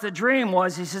them what the dream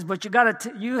was. He says, but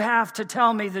you have to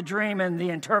tell me the dream and the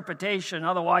interpretation,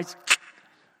 otherwise,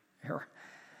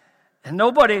 and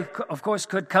nobody, of course,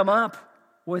 could come up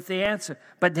with the answer.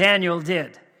 But Daniel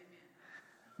did.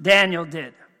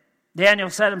 Daniel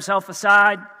set himself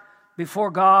aside before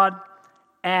God,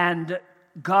 and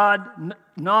God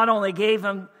not only gave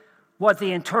him what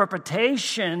the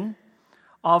interpretation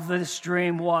of this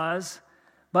dream was,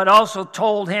 but also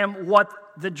told him what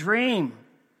the dream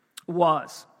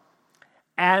was.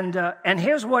 And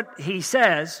here's what he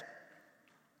says.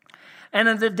 And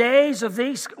in the days of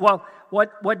these,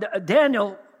 what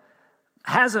Daniel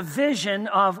has a vision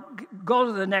of, go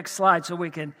to the next slide so we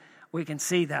can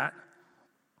see that.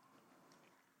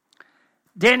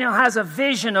 Daniel has a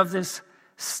vision of this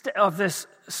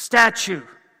statue.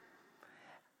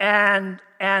 And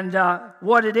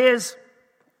what it is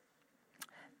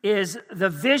the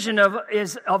vision of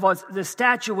the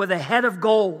statue with a head of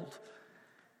gold.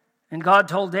 And God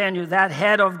told Daniel that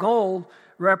head of gold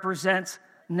represents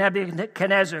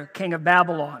Nebuchadnezzar, king of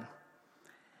Babylon.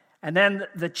 And then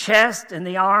the chest and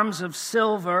the arms of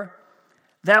silver,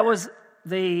 that was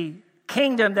the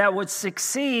kingdom that would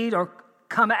succeed or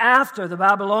come after the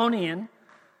Babylonian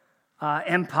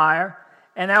empire,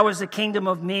 and that was the kingdom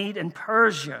of Mede and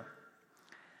Persia.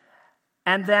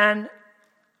 And then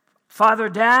farther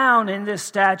down in this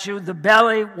statue, the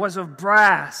belly was of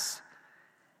brass,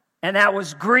 and that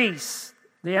was Greece,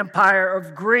 the empire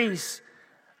of Greece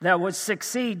that would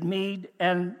succeed Mede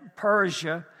and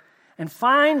Persia. And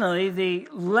finally, the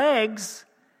legs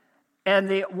and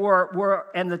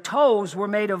the toes were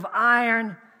made of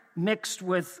iron mixed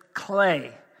with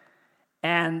clay.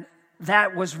 And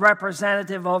that was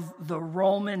representative of the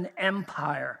Roman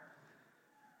Empire.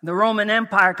 The Roman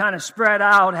Empire kind of spread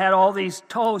out, had all these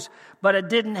toes, but it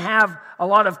didn't have a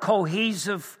lot of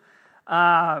cohesive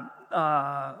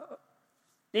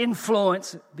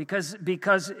influence because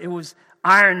it was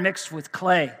iron mixed with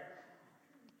clay.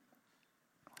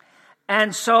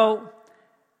 And so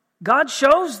God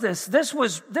shows this. This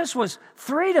was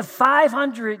 300 to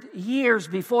 500 years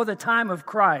before the time of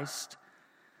Christ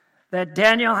that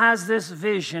Daniel has this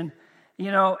vision,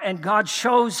 and God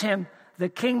shows him the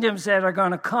kingdoms that are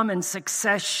going to come in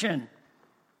succession.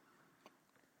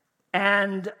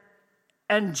 And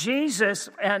Jesus,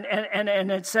 and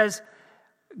it says,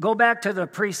 go back to the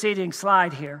preceding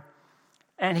slide here.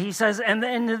 And he says, and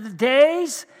in the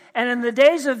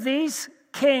days of these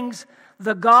kings,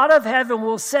 the God of heaven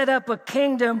will set up a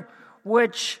kingdom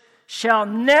which shall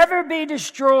never be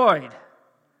destroyed.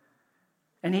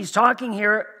 And he's talking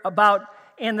here about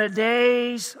in the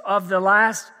days of the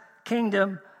last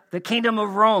kingdom, the kingdom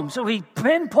of Rome. So he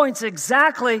pinpoints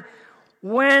exactly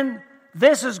when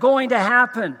this is going to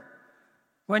happen,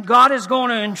 when God is going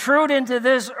to intrude into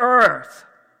this earth,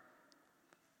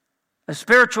 a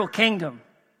spiritual kingdom.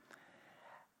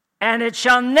 And it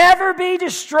shall never be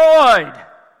destroyed.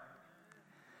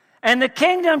 And the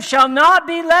kingdom shall not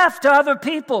be left to other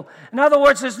people. In other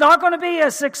words, there's not going to be a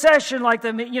succession like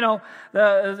the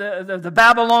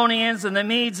Babylonians and the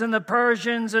Medes and the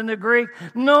Persians and the Greek.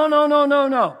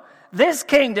 No. This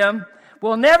kingdom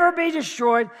will never be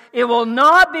destroyed. It will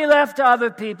not be left to other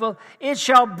people. It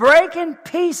shall break in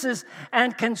pieces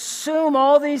and consume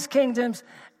all these kingdoms,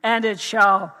 and it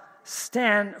shall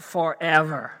stand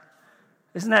forever.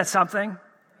 Isn't that something?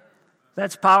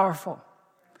 That's powerful.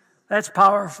 That's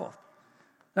powerful.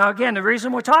 Now, again, the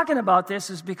reason we're talking about this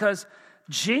is because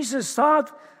Jesus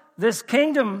thought this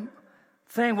kingdom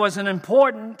thing was an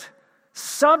important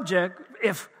subject.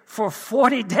 If for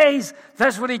 40 days,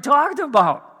 that's what he talked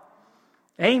about.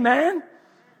 Amen?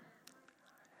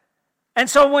 And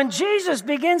so when Jesus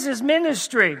begins his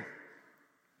ministry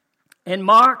in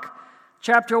Mark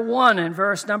chapter 1 and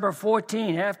verse number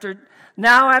 14, after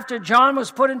John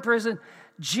was put in prison,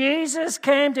 Jesus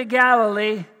came to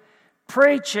Galilee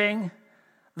preaching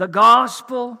the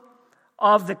gospel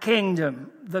of the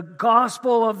kingdom,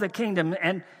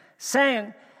 and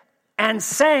saying,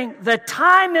 the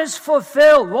time is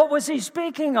fulfilled. What was he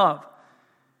speaking of?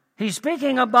 He's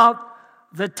speaking about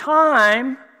the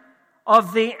time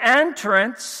of the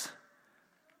entrance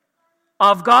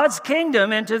of God's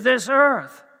kingdom into this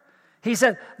earth. He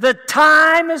said, the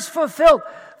time is fulfilled.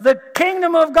 The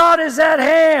kingdom of God is at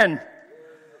hand.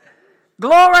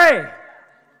 Glory.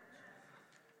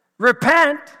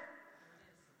 Repent.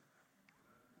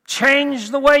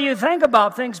 Change the way you think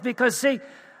about things, because, see,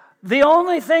 the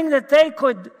only thing that they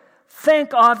could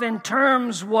think of in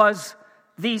terms was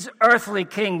these earthly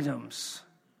kingdoms.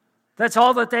 That's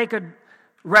all that they could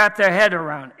wrap their head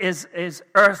around is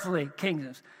earthly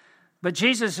kingdoms. But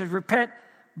Jesus said, repent,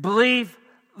 believe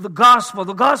the gospel.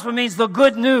 The gospel means the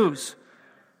good news.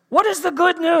 What is the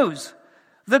good news?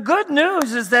 The good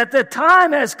news is that the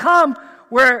time has come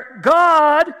where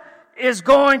God is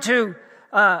going to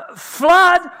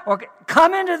flood or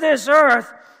come into this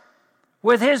earth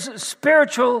with his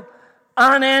spiritual,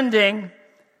 unending,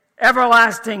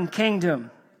 everlasting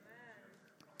kingdom.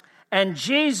 And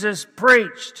Jesus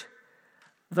preached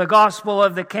the gospel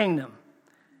of the kingdom.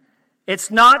 It's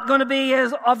not going to be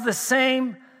of the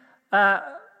same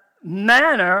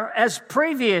manner as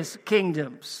previous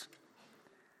kingdoms.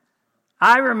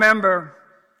 I remember,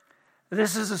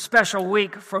 this is a special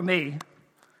week for me.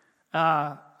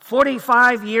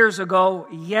 45 years ago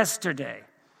yesterday,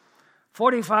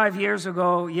 45 years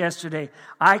ago yesterday,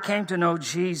 I came to know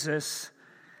Jesus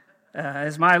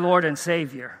as my Lord and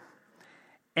Savior.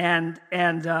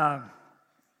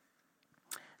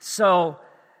 So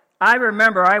I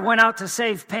remember I went out to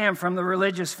save Pam from the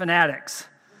religious fanatics.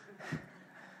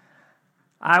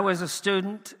 I was a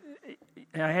student.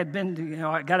 I had been,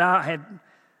 I got out, had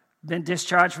been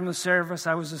discharged from the service.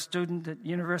 I was a student at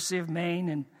University of Maine,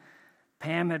 and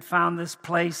Pam had found this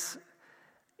place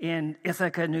in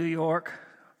Ithaca, New York,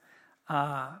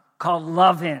 called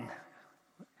Love Inn.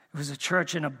 It was a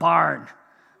church in a barn.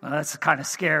 Well, that's kind of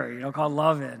scary, called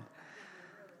Love Inn.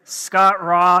 Scott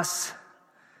Ross.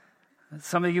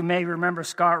 Some of you may remember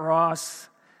Scott Ross.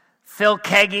 Phil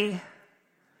Keggy.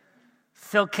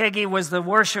 Phil Keggy was the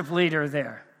worship leader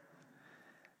there.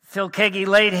 Phil Keggy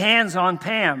laid hands on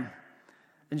Pam,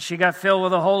 and she got filled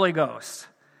with the Holy Ghost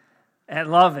at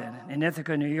Love Inn in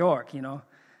Ithaca, New York,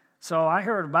 So I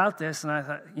heard about this, and I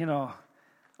thought,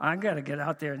 I got to get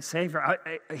out there and save her.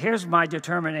 Here's my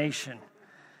determination.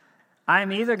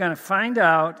 I'm either going to find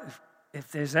out if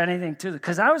there's anything to it,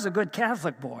 because I was a good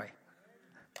Catholic boy.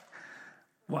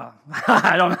 Well,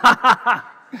 I don't know.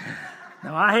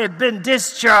 No, I had been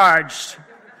discharged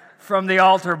from the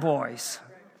altar boys.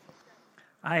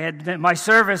 My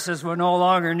services were no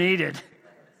longer needed.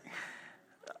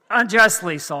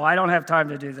 Unjustly so. I don't have time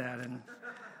to do that, and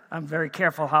I'm very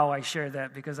careful how I share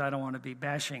that because I don't want to be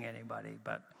bashing anybody.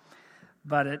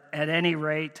 But at any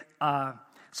rate,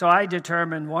 so I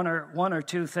determined one or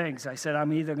two things. I said,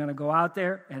 I'm either going to go out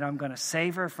there and I'm going to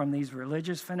save her from these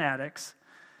religious fanatics,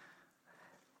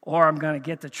 or I'm going to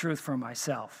get the truth for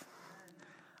myself.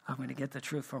 I'm going to get the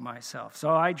truth for myself. So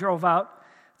I drove out.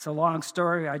 It's a long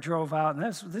story. I drove out, and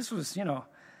this was,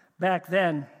 back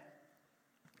then,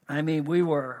 we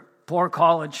were poor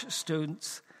college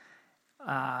students.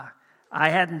 I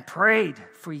hadn't prayed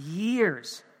for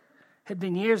years. It had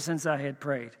been years since I had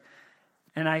prayed.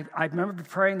 And I remember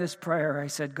praying this prayer. I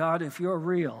said, God, if you're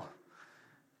real,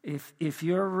 if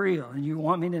you're real and you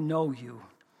want me to know you,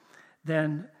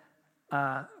 then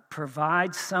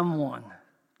provide someone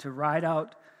to ride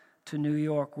out to New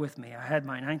York with me. I had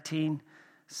my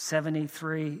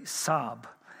 1973 Saab.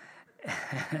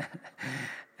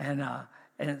 and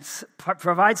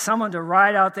provide someone to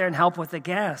ride out there and help with the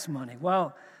gas money.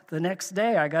 Well, the next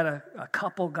day, I got a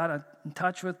couple got in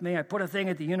touch with me. I put a thing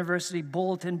at the university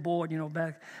bulletin board.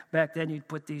 Back then you'd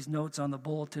put these notes on the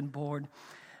bulletin board.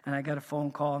 And I got a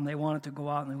phone call, and they wanted to go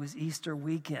out, and it was Easter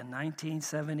weekend,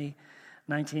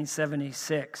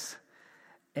 1976.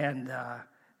 And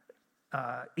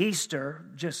Easter,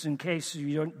 just in case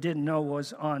you didn't know,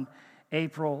 was on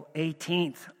April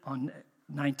 18th on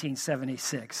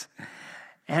 1976.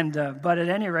 But at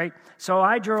any rate, so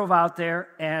I drove out there,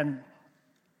 and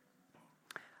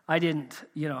I didn't,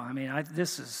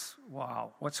 this is,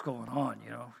 wow, what's going on,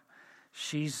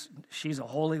 She's a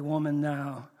holy woman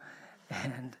now,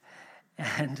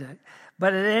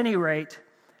 but at any rate,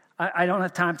 I don't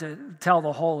have time to tell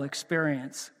the whole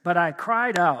experience, but I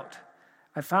cried out.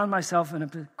 I found myself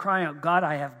crying out, God,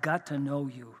 I have got to know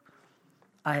you.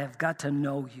 I have got to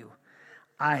know you.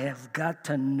 I have got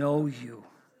to know you.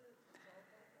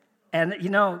 And,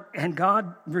 and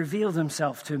God revealed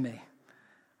himself to me.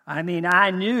 I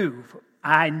knew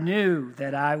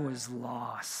that I was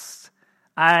lost.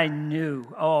 I knew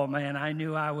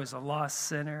I was a lost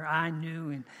sinner. I knew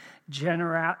in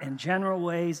general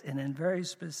ways and in very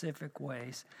specific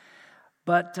ways.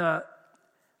 But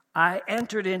I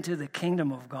entered into the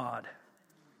kingdom of God.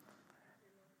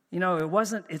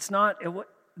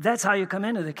 That's how you come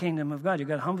into the kingdom of God. You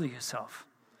got to humble yourself.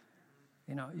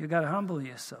 You got to humble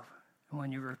yourself. And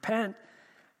when you repent,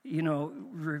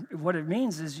 what it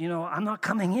means is, I'm not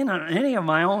coming in on any of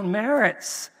my own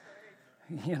merits.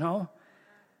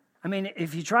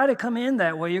 If you try to come in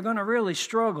that way, you're going to really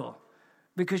struggle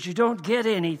because you don't get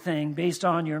anything based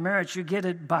on your merits. You get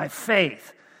it by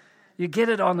faith. You get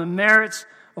it on the merits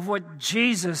of what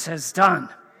Jesus has done.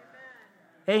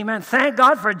 Amen. Thank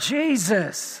God for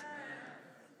Jesus.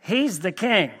 He's the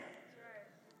King.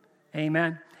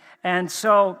 Amen. And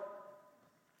so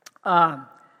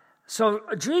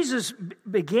Jesus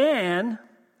began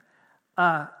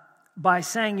by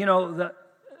saying, the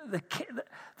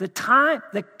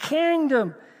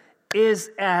kingdom is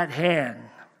at hand.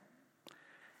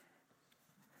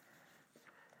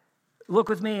 Look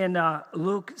with me in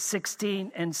Luke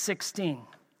 16:16.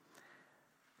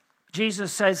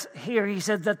 Jesus says here, he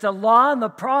said that the law and the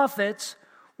prophets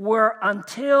were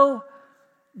until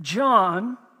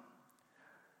John.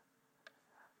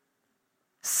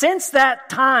 since that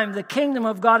time, the kingdom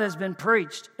of God has been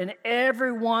preached, and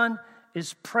everyone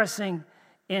is pressing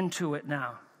into it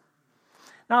now.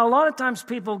 Now, a lot of times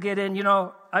people get in,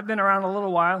 I've been around a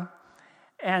little while,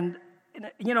 and,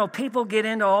 people get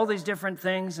into all these different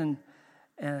things and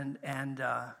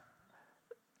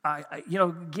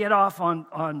get off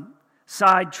on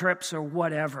side trips or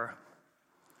whatever.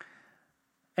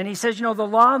 And he says, the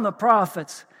law and the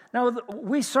prophets. Now,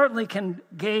 we certainly can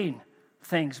gain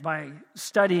things by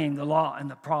studying the law and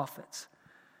the prophets.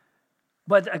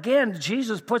 But again,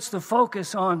 Jesus puts the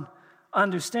focus on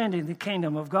understanding the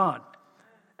kingdom of God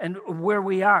and where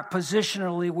we are,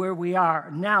 positionally where we are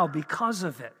now because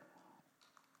of it.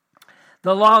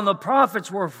 The law and the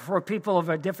prophets were for people of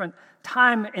a different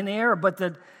time in the era, but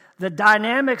the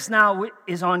dynamics now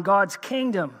is on God's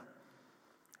kingdom.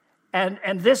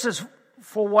 And this is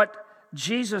for what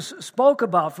Jesus spoke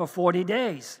about for 40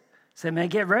 days. He said, man,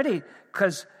 get ready,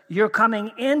 because you're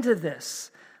coming into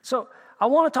this. So I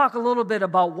want to talk a little bit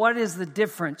about what is the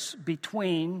difference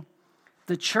between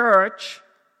the church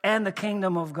and the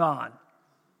kingdom of God.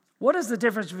 What is the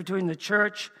difference between the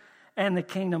church and the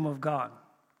kingdom of God?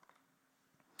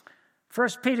 1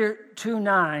 Peter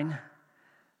 2:9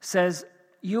 says,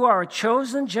 you are a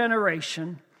chosen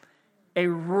generation, a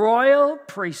royal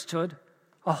priesthood,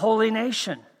 a holy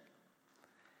nation,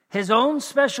 his own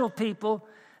special people,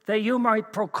 that you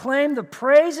might proclaim the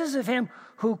praises of him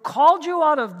who called you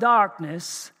out of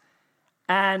darkness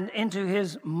and into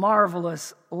his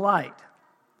marvelous light.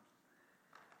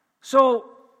 So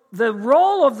the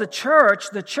role of the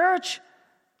church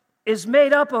is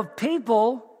made up of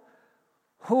people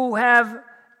who have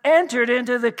entered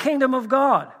into the kingdom of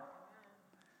God.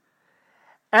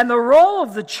 And the role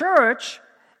of the church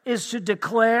is to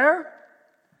declare,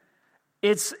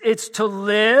 it's to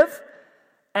live,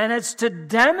 and it's to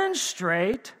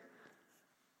demonstrate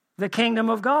the kingdom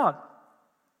of God.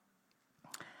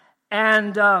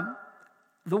 And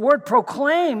the word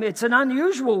proclaim, it's an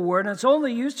unusual word, and it's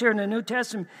only used here in the New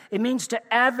Testament. It means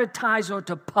to advertise or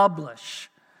to publish.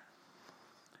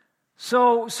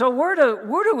 So we're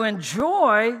to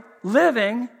enjoy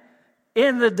living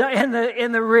in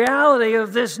the reality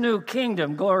of this new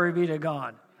kingdom. Glory be to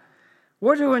God.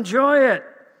 We're to enjoy it.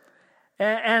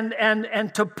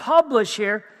 And to publish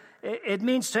here, it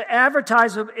means to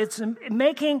advertise. It's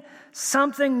making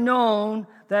something known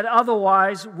that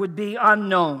otherwise would be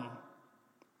unknown.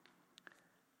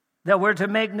 That we're to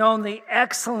make known the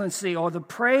excellency or the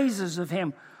praises of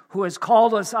him who has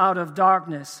called us out of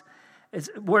darkness.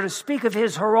 We're to speak of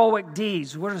his heroic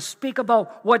deeds. We're to speak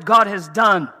about what God has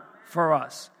done for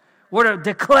us. We're to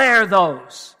declare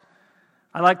those.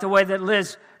 I like the way that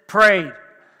Liz prayed.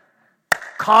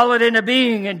 Call it into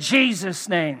being in Jesus'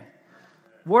 name.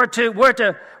 We're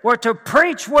to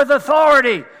preach with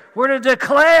authority. We're to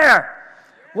declare.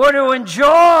 We're to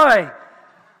enjoy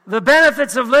the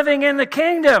benefits of living in the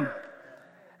kingdom.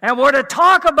 And we're to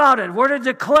talk about it. We're to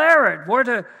declare it.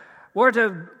 We're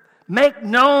to make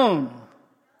known.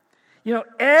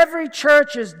 Every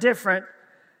church is different,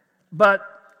 but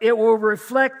it will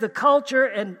reflect the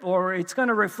culture or it's going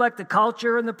to reflect the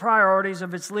culture and the priorities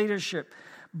of its leadership.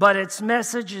 But its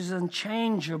message is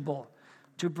unchangeable,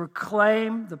 to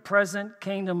proclaim the present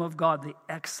kingdom of God, the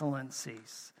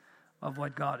excellencies of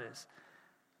what God is,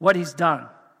 what he's done.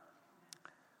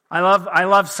 I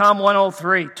love Psalm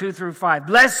 103, 2 through 5.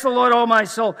 Bless the Lord, O my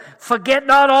soul. Forget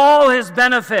not all his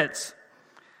benefits,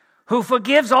 who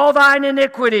forgives all thine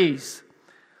iniquities,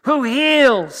 who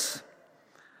heals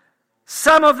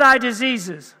some of thy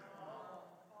diseases.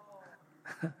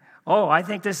 Oh, I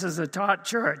think this is a taught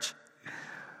church.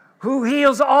 Who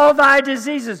heals all thy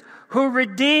diseases, who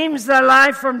redeems thy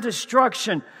life from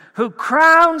destruction, who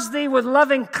crowns thee with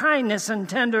loving kindness and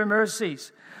tender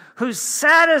mercies, who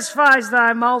satisfies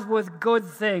thy mouth with good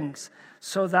things,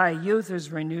 so thy youth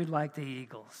is renewed like the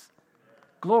eagles.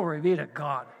 Glory be to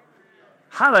God.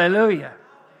 Hallelujah.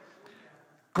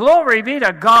 Glory be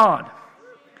to God.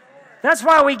 That's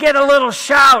why we get a little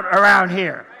shout around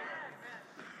here.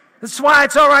 That's why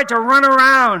it's all right to run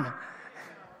around.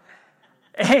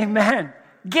 Amen.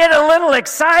 Get a little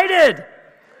excited.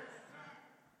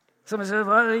 Somebody says,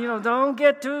 well, don't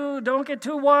get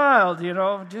too wild,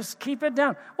 just keep it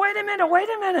down. Wait a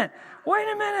minute.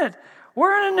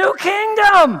 We're in a new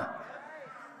kingdom.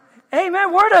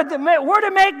 Amen. We're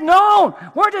to make known.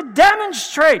 We're to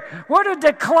demonstrate. We're to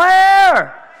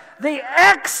declare the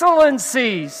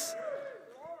excellencies.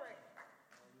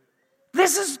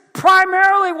 This is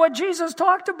primarily what Jesus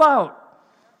talked about.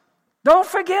 Don't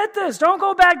forget this. Don't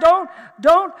go back.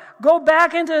 Don't go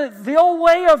back into the old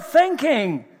way of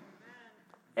thinking.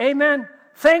 Amen.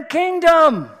 Think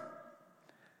kingdom.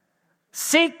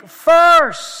 Seek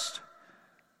first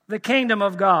the kingdom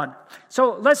of God.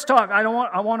 So let's talk. I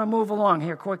want to move along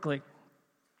here quickly.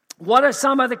 What are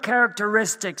some of the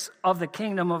characteristics of the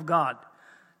kingdom of God?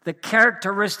 The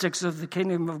characteristics of the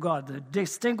kingdom of God, the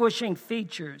distinguishing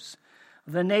features,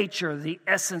 the nature, the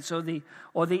essence, or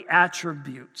the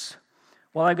attributes.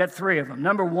 Well, I got 3 of them.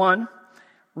 Number 1,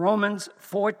 Romans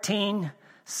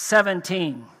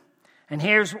 14:17. And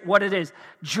here's what it is.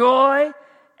 Joy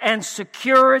and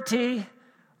security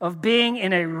of being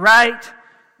in a right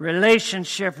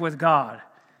relationship with God.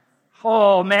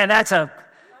 Oh man, that's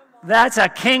a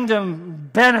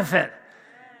kingdom benefit.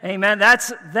 Amen.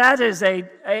 That is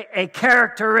a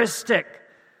characteristic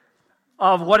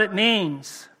of what it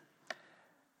means.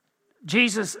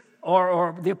 Jesus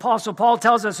or the Apostle Paul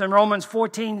tells us in Romans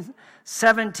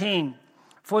 14:17,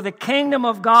 for the kingdom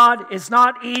of God is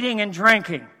not eating and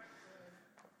drinking.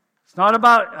 It's not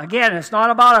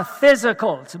about a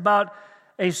physical, it's about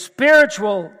a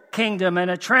spiritual kingdom and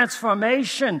a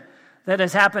transformation that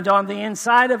has happened on the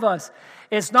inside of us.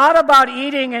 It's not about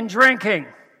eating and drinking,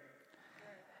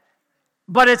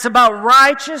 but it's about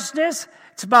righteousness,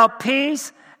 it's about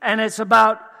peace, and it's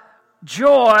about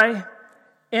joy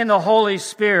in the Holy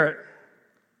Spirit.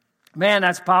 Man,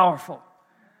 that's powerful.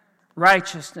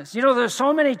 Righteousness. You know, there's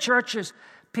so many churches,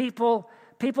 people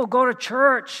go to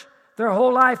church their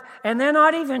whole life, and they're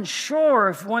not even sure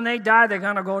if when they die they're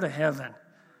going to go to heaven.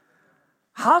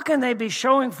 How can they be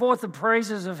showing forth the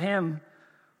praises of Him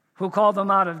who called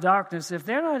them out of darkness if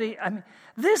they're not...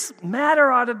 this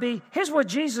matter ought to be... Here's what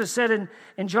Jesus said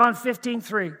in John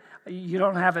 15:3. You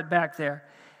don't have it back there.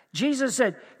 Jesus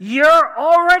said, you're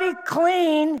already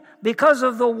clean because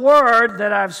of the word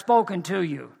that I've spoken to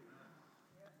you.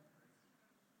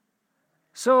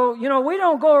 So, we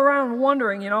don't go around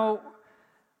wondering,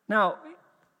 now,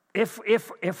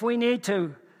 if we need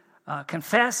to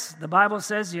confess, the Bible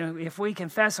says, if we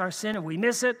confess our sin and we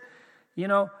miss it,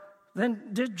 then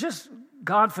just,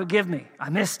 God forgive me, I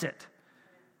missed it.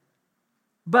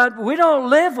 But we don't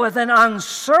live with an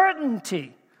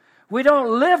uncertainty. We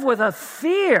don't live with a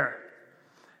fear.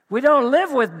 We don't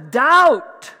live with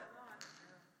doubt.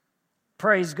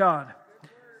 Praise God.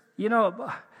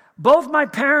 Both my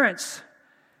parents,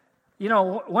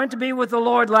 went to be with the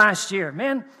Lord last year.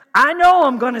 Man, I know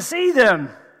I'm going to see them.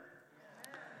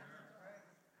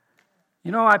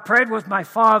 I prayed with my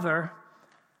father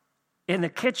in the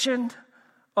kitchen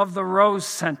of the Rose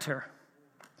Center.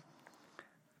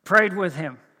 Prayed with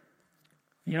him.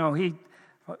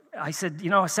 I said,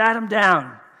 I sat him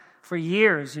down for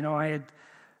years.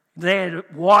 They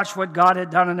had watched what God had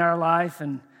done in our life,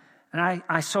 and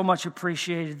I so much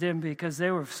appreciated them because they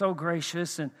were so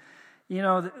gracious. And,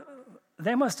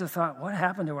 they must have thought, what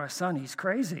happened to our son? He's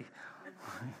crazy.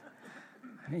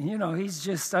 He's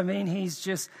just, I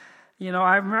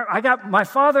remember, I got my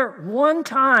father, one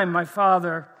time my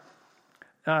father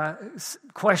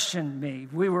questioned me.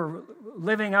 We were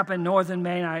living up in northern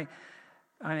Maine. I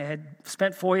had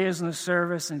spent 4 years in the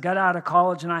service and got out of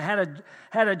college, and I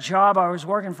had a job. I was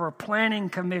working for a planning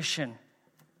commission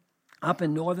up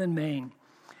in northern Maine.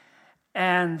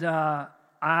 And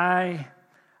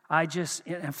I just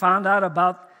found out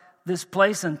about this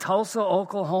place in Tulsa,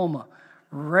 Oklahoma,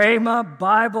 Rhema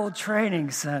Bible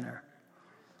Training Center.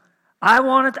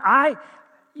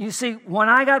 You see, when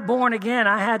I got born again,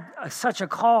 I had such a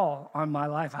call on my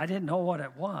life. I didn't know what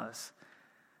it was.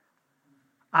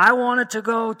 I wanted to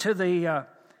go to the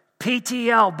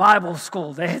PTL Bible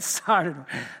School. They had started.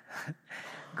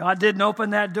 God didn't open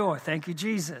that door. Thank you,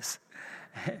 Jesus.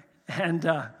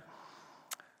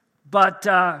 But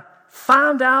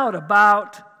found out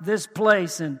about this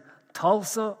place in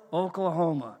Tulsa,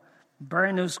 Oklahoma.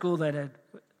 Brand new school that had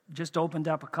just opened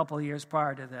up a couple of years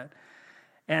prior to that.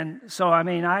 And so,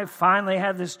 I finally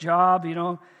had this job,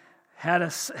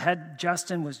 had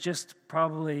Justin was just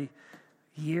probably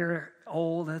a year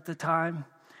old at the time.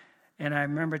 And I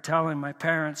remember telling my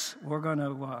parents, we're going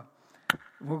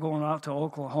out to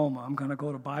Oklahoma. I'm going to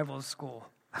go to Bible school.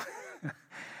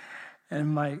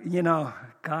 And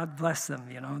God bless them,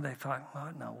 they thought,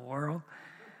 what in the world?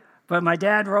 But my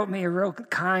dad wrote me a real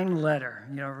kind letter,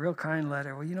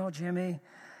 Well, Jimmy,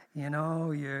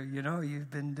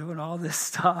 you've been doing all this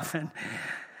stuff,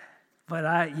 but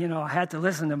I had to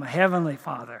listen to my Heavenly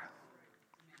Father.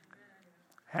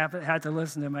 Had to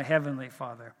listen to my Heavenly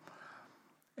Father.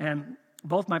 And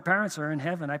both my parents are in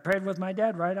heaven. I prayed with my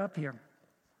dad right up here,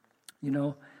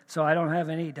 so I don't have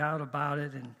any doubt about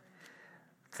it. And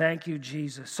thank you,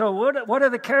 Jesus. So what are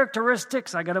the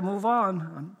characteristics? I got to move on.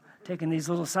 I'm taking these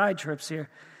little side trips here.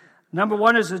 Number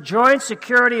 1 is the joy and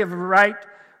security of a right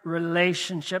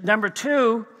relationship. Number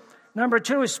 2 Number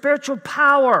 2 is spiritual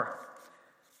power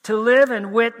to live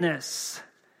and witness.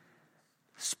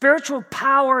 Spiritual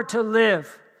power to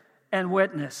live and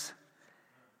witness.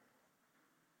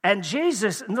 And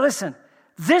Jesus, listen,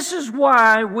 this is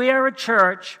why we are a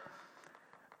church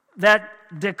that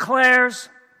declares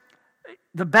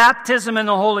the baptism in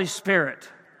the Holy Spirit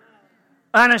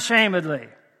unashamedly.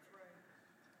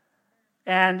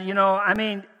 And,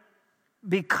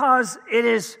 because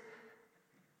it's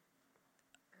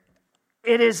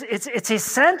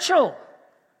essential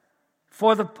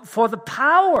for the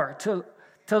power to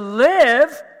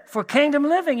live for kingdom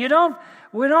living.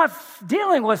 We're not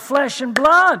dealing with flesh and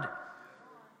blood.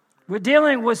 We're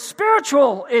dealing with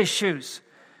spiritual issues.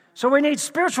 So we need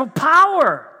spiritual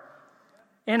power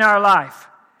in our life.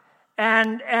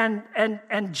 And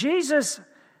Jesus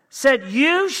said,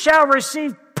 "You shall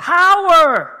receive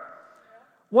power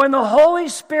when the Holy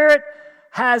Spirit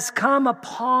has come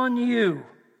upon you.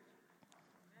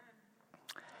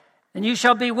 And you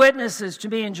shall be witnesses to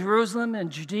me in Jerusalem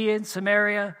and Judea and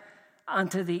Samaria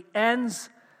unto the ends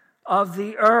of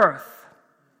the earth."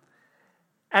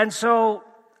 And so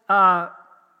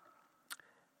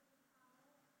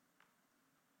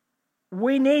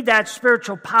we need that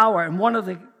spiritual power. And one of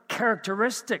the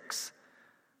characteristics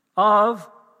of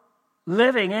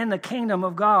living in the kingdom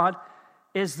of God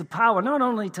is the power not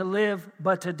only to live,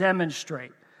 but to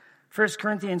demonstrate. 1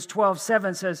 Corinthians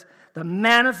 12:7 says, "The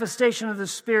manifestation of the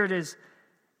Spirit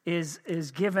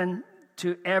is given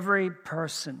to every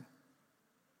person."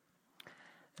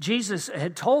 Jesus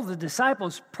had told the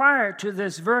disciples prior to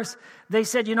this verse, they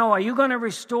said, "Are you going to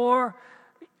restore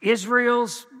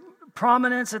Israel's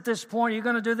prominence at this point? Are you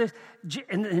going to do this?"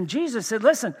 And Jesus said,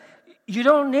 "Listen, you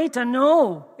don't need to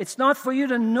know. It's not for you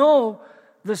to know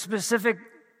the specific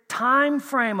time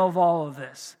frame of all of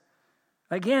this."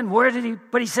 Again,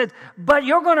 but he said, "But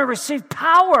you're going to receive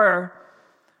power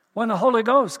when the Holy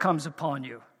Ghost comes upon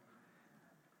you,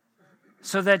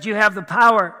 so that you have the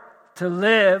power to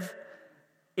live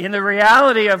in the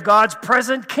reality of God's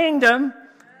present kingdom."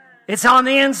 It's on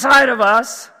the inside of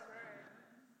us.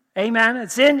 Amen.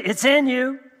 It's in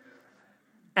you.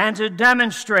 And to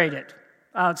demonstrate it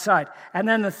outside. And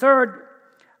then the third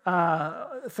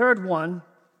one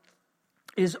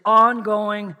is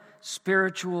ongoing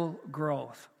spiritual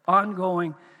growth.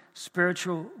 Ongoing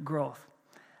spiritual growth.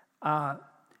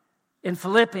 In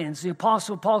Philippians, the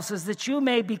Apostle Paul says that you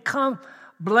may become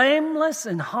blameless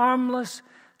and harmless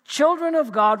children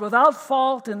of God without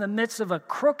fault in the midst of a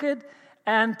crooked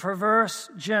and perverse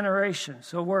generation.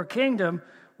 So we're a kingdom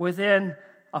within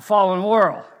a fallen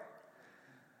world.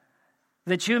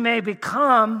 That you may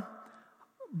become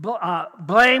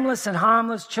blameless and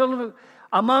harmless children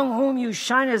among whom you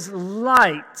shine as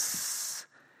lights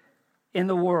in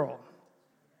the world.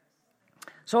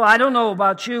 So I don't know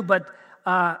about you, but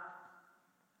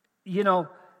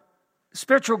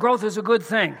spiritual growth is a good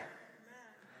thing.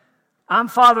 I'm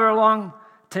farther along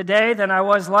today than I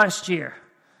was last year,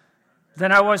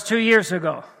 than I was 2 years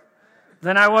ago,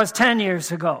 than I was 10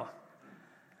 years ago.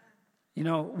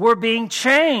 We're being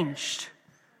changed.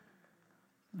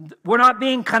 We're not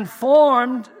being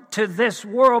conformed to this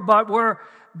world, but we're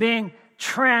being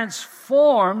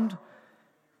transformed,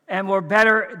 and we're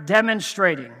better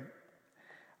demonstrating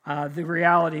the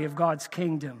reality of God's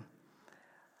kingdom.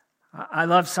 I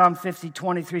love Psalm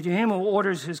 50:23. "To him who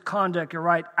orders his conduct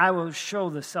aright, I will show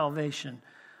the salvation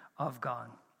of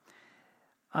God."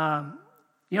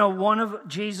 One of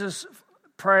Jesus'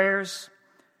 prayers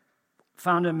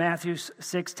found in Matthew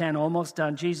 6:10, almost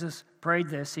done. Jesus prayed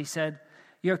this. He said,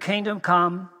 "Your kingdom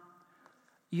come,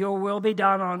 your will be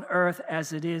done on earth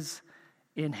as it is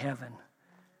in heaven."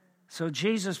 So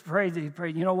Jesus prayed,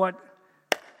 you know what?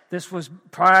 This was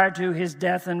prior to his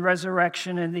death and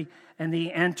resurrection and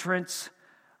the entrance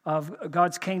of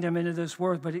God's kingdom into this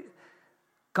world. But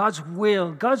God's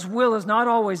will is not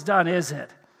always done, is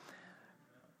it?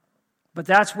 But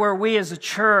that's where we as a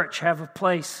church have a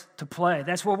place to play.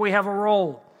 That's where we have a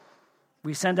role.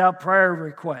 We send out prayer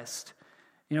requests.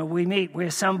 We meet, we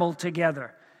assemble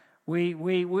together. We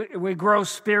grow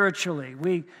spiritually.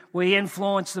 We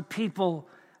influence the people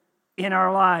in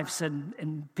our lives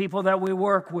and people that we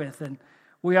work with. And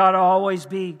we ought to always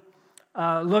be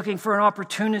looking for an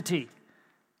opportunity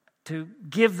to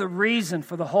give the reason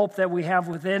for the hope that we have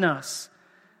within us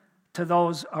to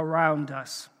those around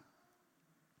us.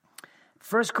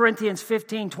 1 Corinthians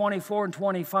 15:24 and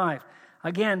 25.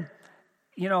 Again,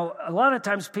 a lot of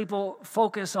times people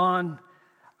focus on,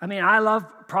 I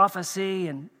love prophecy,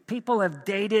 and people have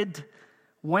dated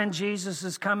when Jesus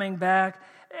is coming back.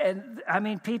 And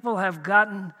people have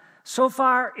gotten so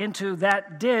far into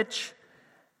that ditch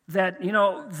that,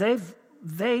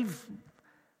 they've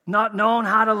not known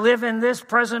how to live in this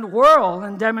present world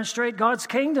and demonstrate God's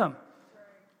kingdom.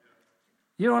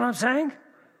 You know what I'm saying?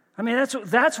 I mean,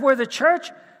 that's where the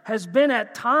church has been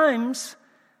at times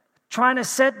trying to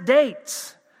set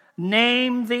dates.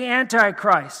 Name the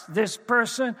Antichrist, this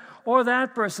person or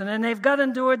that person, and they've got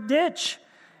into a ditch,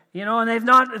 and they've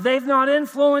not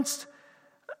influenced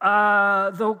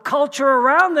the culture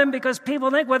around them because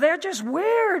people think, well, they're just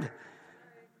weird.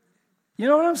 You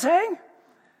know what I'm saying?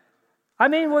 I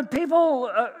mean, when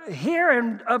people hear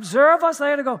and observe us,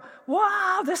 they got to go,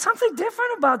 wow, there's something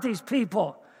different about these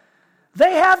people.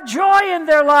 They have joy in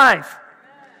their life.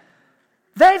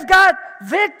 They've got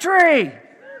victory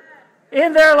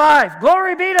in their life.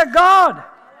 Glory be to God.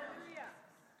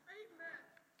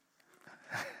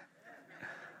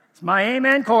 It's my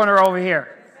amen corner over here.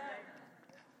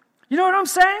 You know what I'm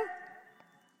saying?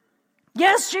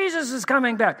 Yes, Jesus is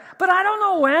coming back, but I don't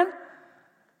know when.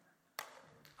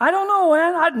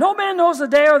 No man knows the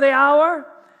day or the hour.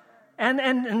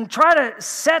 And try to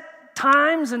set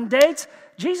times and dates.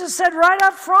 Jesus said right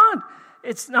up front,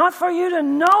 it's not for you to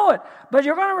know it, but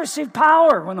you're going to receive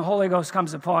power when the Holy Ghost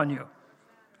comes upon you.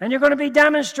 And you're going to be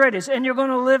demonstrators, and you're going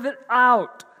to live it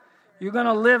out. You're going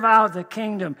to live out the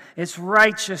kingdom. It's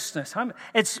righteousness.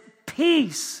 It's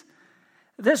peace.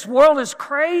 This world is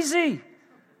crazy.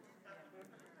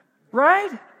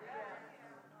 Right?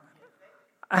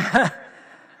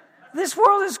 This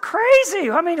world is crazy.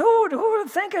 I mean, who would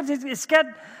think it's get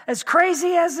as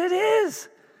crazy as it is?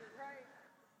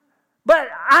 But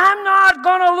I'm not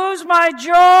going to lose my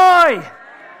joy.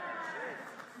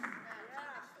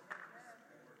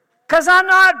 Because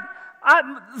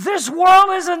this world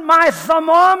isn't my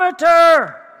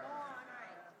thermometer.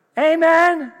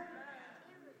 Amen?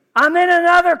 I'm in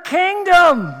another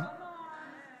kingdom.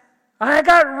 I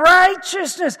got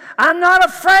righteousness. I'm not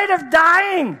afraid of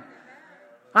dying.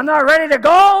 I'm not ready to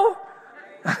go.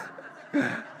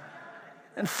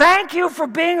 And thank you for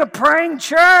being a praying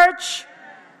church.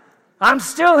 I'm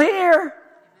still here.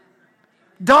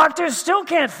 Doctors still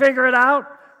can't figure it out.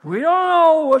 We don't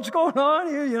know what's going on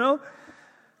here,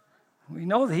 We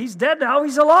know that he's dead now,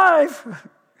 he's alive.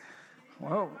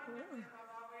 Well,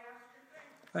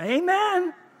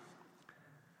 amen.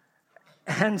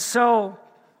 And so,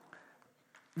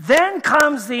 then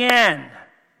comes the end.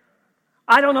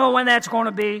 I don't know when that's going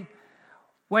to be.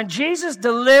 When Jesus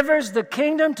delivers the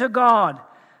kingdom to God.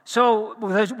 So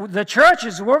the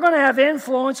churches, we're going to have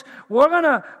influence. We're going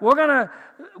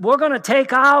to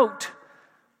take out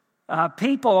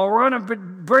people, or we're going to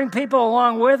bring people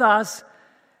along with us.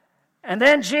 And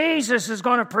then Jesus is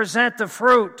going to present the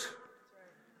fruit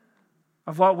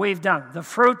of what we've done, the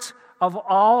fruits of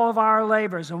all of our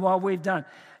labors and what we've done.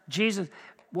 Jesus,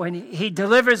 when he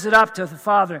delivers it up to the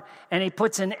Father, and he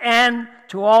puts an end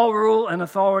to all rule and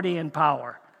authority and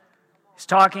power. He's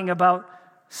talking about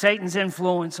Satan's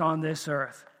influence on this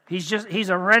earth. He's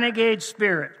a renegade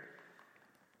spirit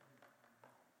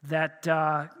that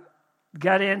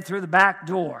got in through the back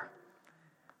door.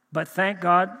 But thank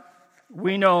God,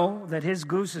 we know that his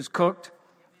goose is cooked.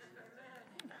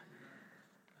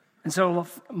 And so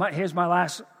here's my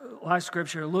last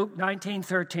scripture, Luke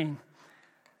 19:13.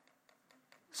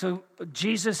 So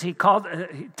Jesus, he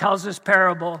tells this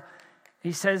parable.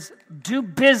 He says, "Do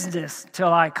business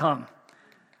till I come."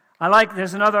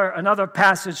 There's another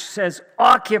passage that says,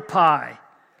 "Occupy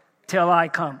till I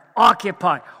come."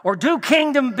 Occupy. Or do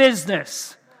kingdom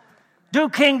business. Do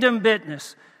kingdom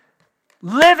business.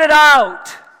 Live it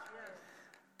out.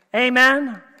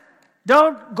 Amen.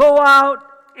 Don't go out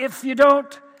if you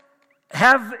don't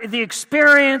have the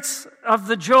experience of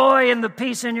the joy and the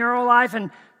peace in your own life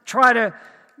and try to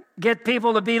get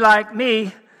people to be like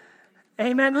me.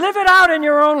 Amen. Live it out in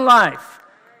your own life.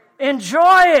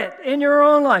 Enjoy it in your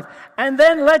own life. And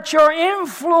then let your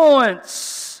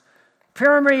influence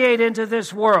permeate into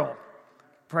this world.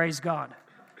 Praise God.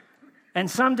 And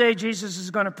someday Jesus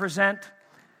is going to present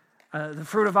the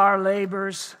fruit of our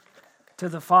labors to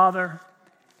the Father.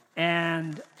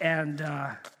 And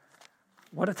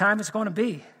what a time it's going to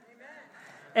be.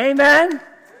 Amen. Amen.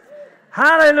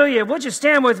 Hallelujah. Would you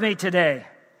stand with me today?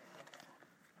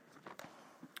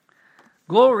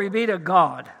 Glory be to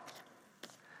God.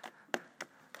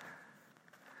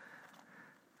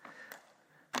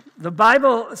 The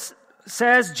Bible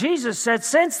says, Jesus said,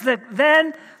 since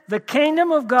then the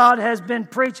kingdom of God has been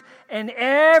preached and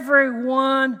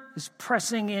everyone is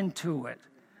pressing into it.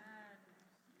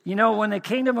 When the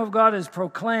kingdom of God is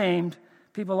proclaimed,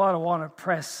 people ought to want to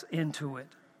press into it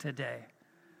today.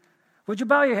 Would you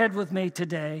bow your head with me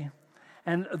today?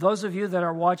 And those of you that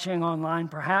are watching online,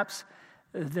 perhaps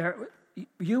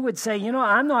you would say,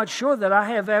 I'm not sure that I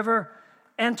have ever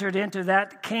entered into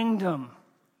that kingdom.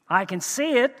 I can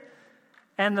see it,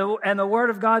 and the Word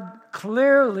of God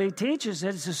clearly teaches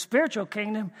it. It's a spiritual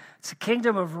kingdom. It's a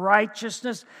kingdom of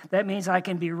righteousness. That means I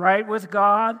can be right with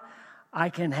God, I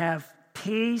can have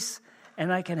peace,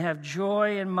 and I can have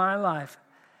joy in my life.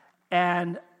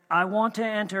 And I want to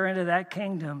enter into that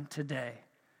kingdom today.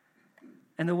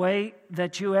 And the way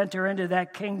that you enter into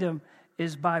that kingdom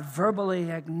is by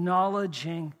verbally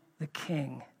acknowledging the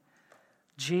King.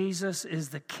 Jesus is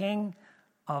the King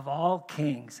of all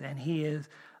kings, and He is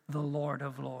the Lord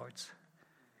of lords.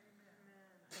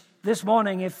 This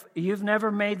morning, if you've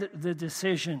never made the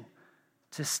decision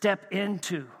to step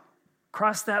into,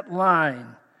 cross that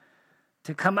line,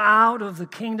 to come out of the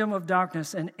kingdom of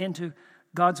darkness and into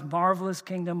God's marvelous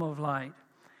kingdom of light,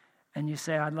 and you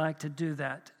say, I'd like to do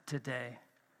that today,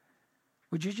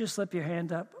 would you just slip your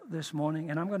hand up this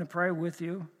morning? And I'm going to pray with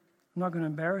you. I'm not going to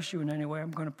embarrass you in any way.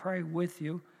 I'm going to pray with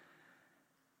you.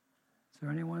 Is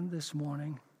there anyone this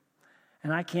morning?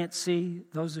 And I can't see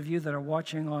those of you that are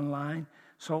watching online.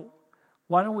 So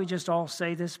why don't we just all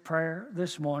say this prayer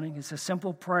this morning? It's a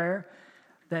simple prayer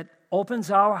that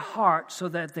opens our heart so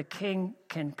that the King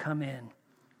can come in.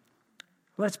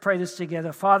 Let's pray this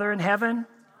together. Father in heaven,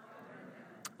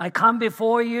 I come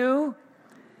before you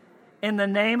in the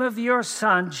name of your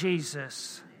Son,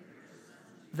 Jesus,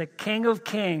 the King of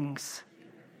kings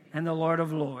and the Lord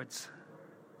of lords.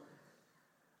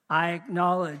 I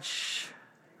acknowledge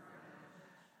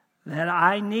that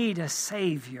I need a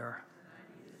Savior,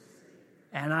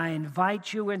 and I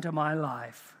invite you into my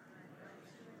life.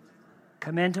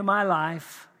 Come into my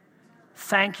life.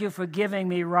 Thank you for giving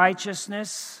me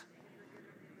righteousness,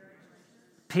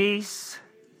 peace,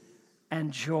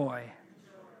 and joy.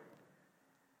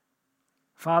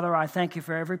 Father, I thank you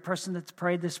for every person that's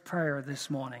prayed this prayer this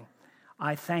morning.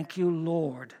 I thank you,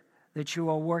 Lord, that you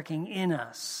are working in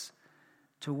us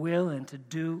to will and to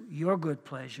do your good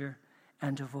pleasure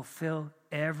and to fulfill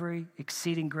every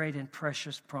exceeding great and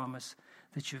precious promise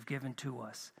that you've given to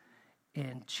us.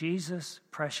 In Jesus'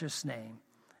 precious name.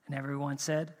 And everyone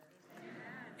said,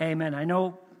 Amen. I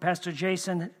know Pastor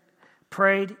Jason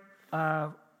prayed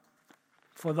for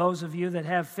those of you that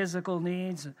have physical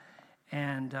needs,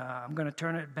 and I'm going to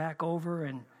turn it back over.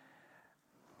 And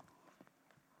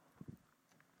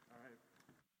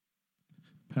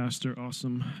Pastor,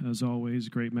 awesome as always.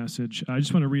 Great message. I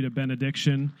just want to read a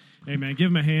benediction. Amen. Give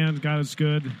him a hand. God is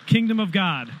good. Kingdom of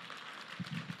God.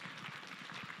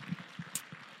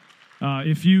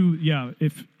 If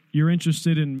you're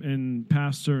interested in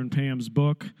Pastor and Pam's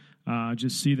book,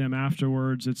 just see them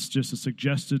afterwards. It's just a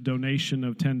suggested donation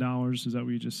of $10. Is that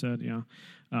what you just said? Yeah.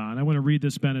 And I want to read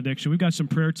this benediction. We've got some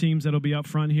prayer teams that'll be up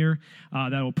front here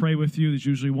that will pray with you. There's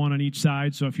usually one on each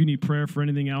side. So if you need prayer for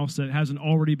anything else that hasn't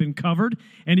already been covered,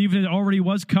 and even if it already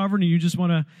was covered and you just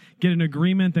want to get an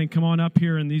agreement, then come on up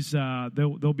here and these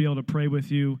they'll be able to pray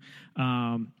with you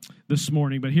this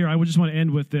morning. But here, I would just want to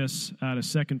end with this out of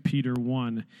 2 Peter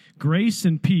 1. Grace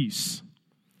and peace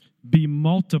be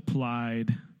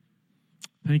multiplied.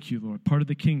 Thank you, Lord. Part of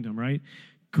the kingdom, right?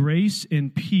 Grace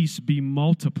and peace be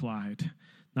multiplied.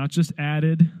 Not just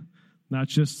added, not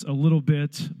just a little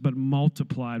bit, but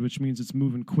multiplied, which means it's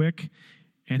moving quick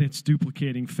and it's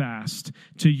duplicating fast.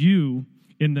 To you,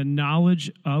 in the knowledge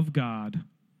of God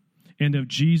and of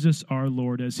Jesus our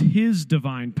Lord, as His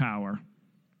divine power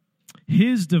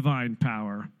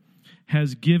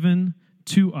has given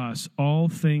to us all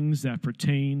things that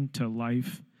pertain to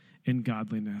life and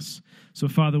godliness. So,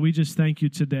 Father, we just thank you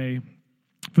today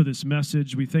for this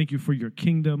message. We thank you for your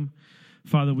kingdom.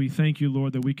 Father, we thank you,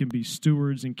 Lord, that we can be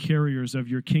stewards and carriers of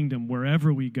your kingdom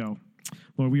wherever we go.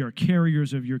 Lord, we are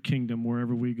carriers of your kingdom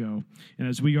wherever we go. And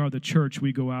as we are the church,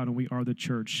 we go out and we are the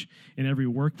church in every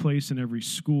workplace, in every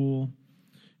school,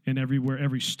 and everywhere,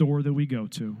 every store that we go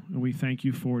to. And we thank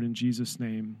you for it in Jesus'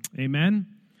 name. Amen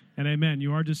and amen.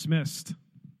 You are dismissed.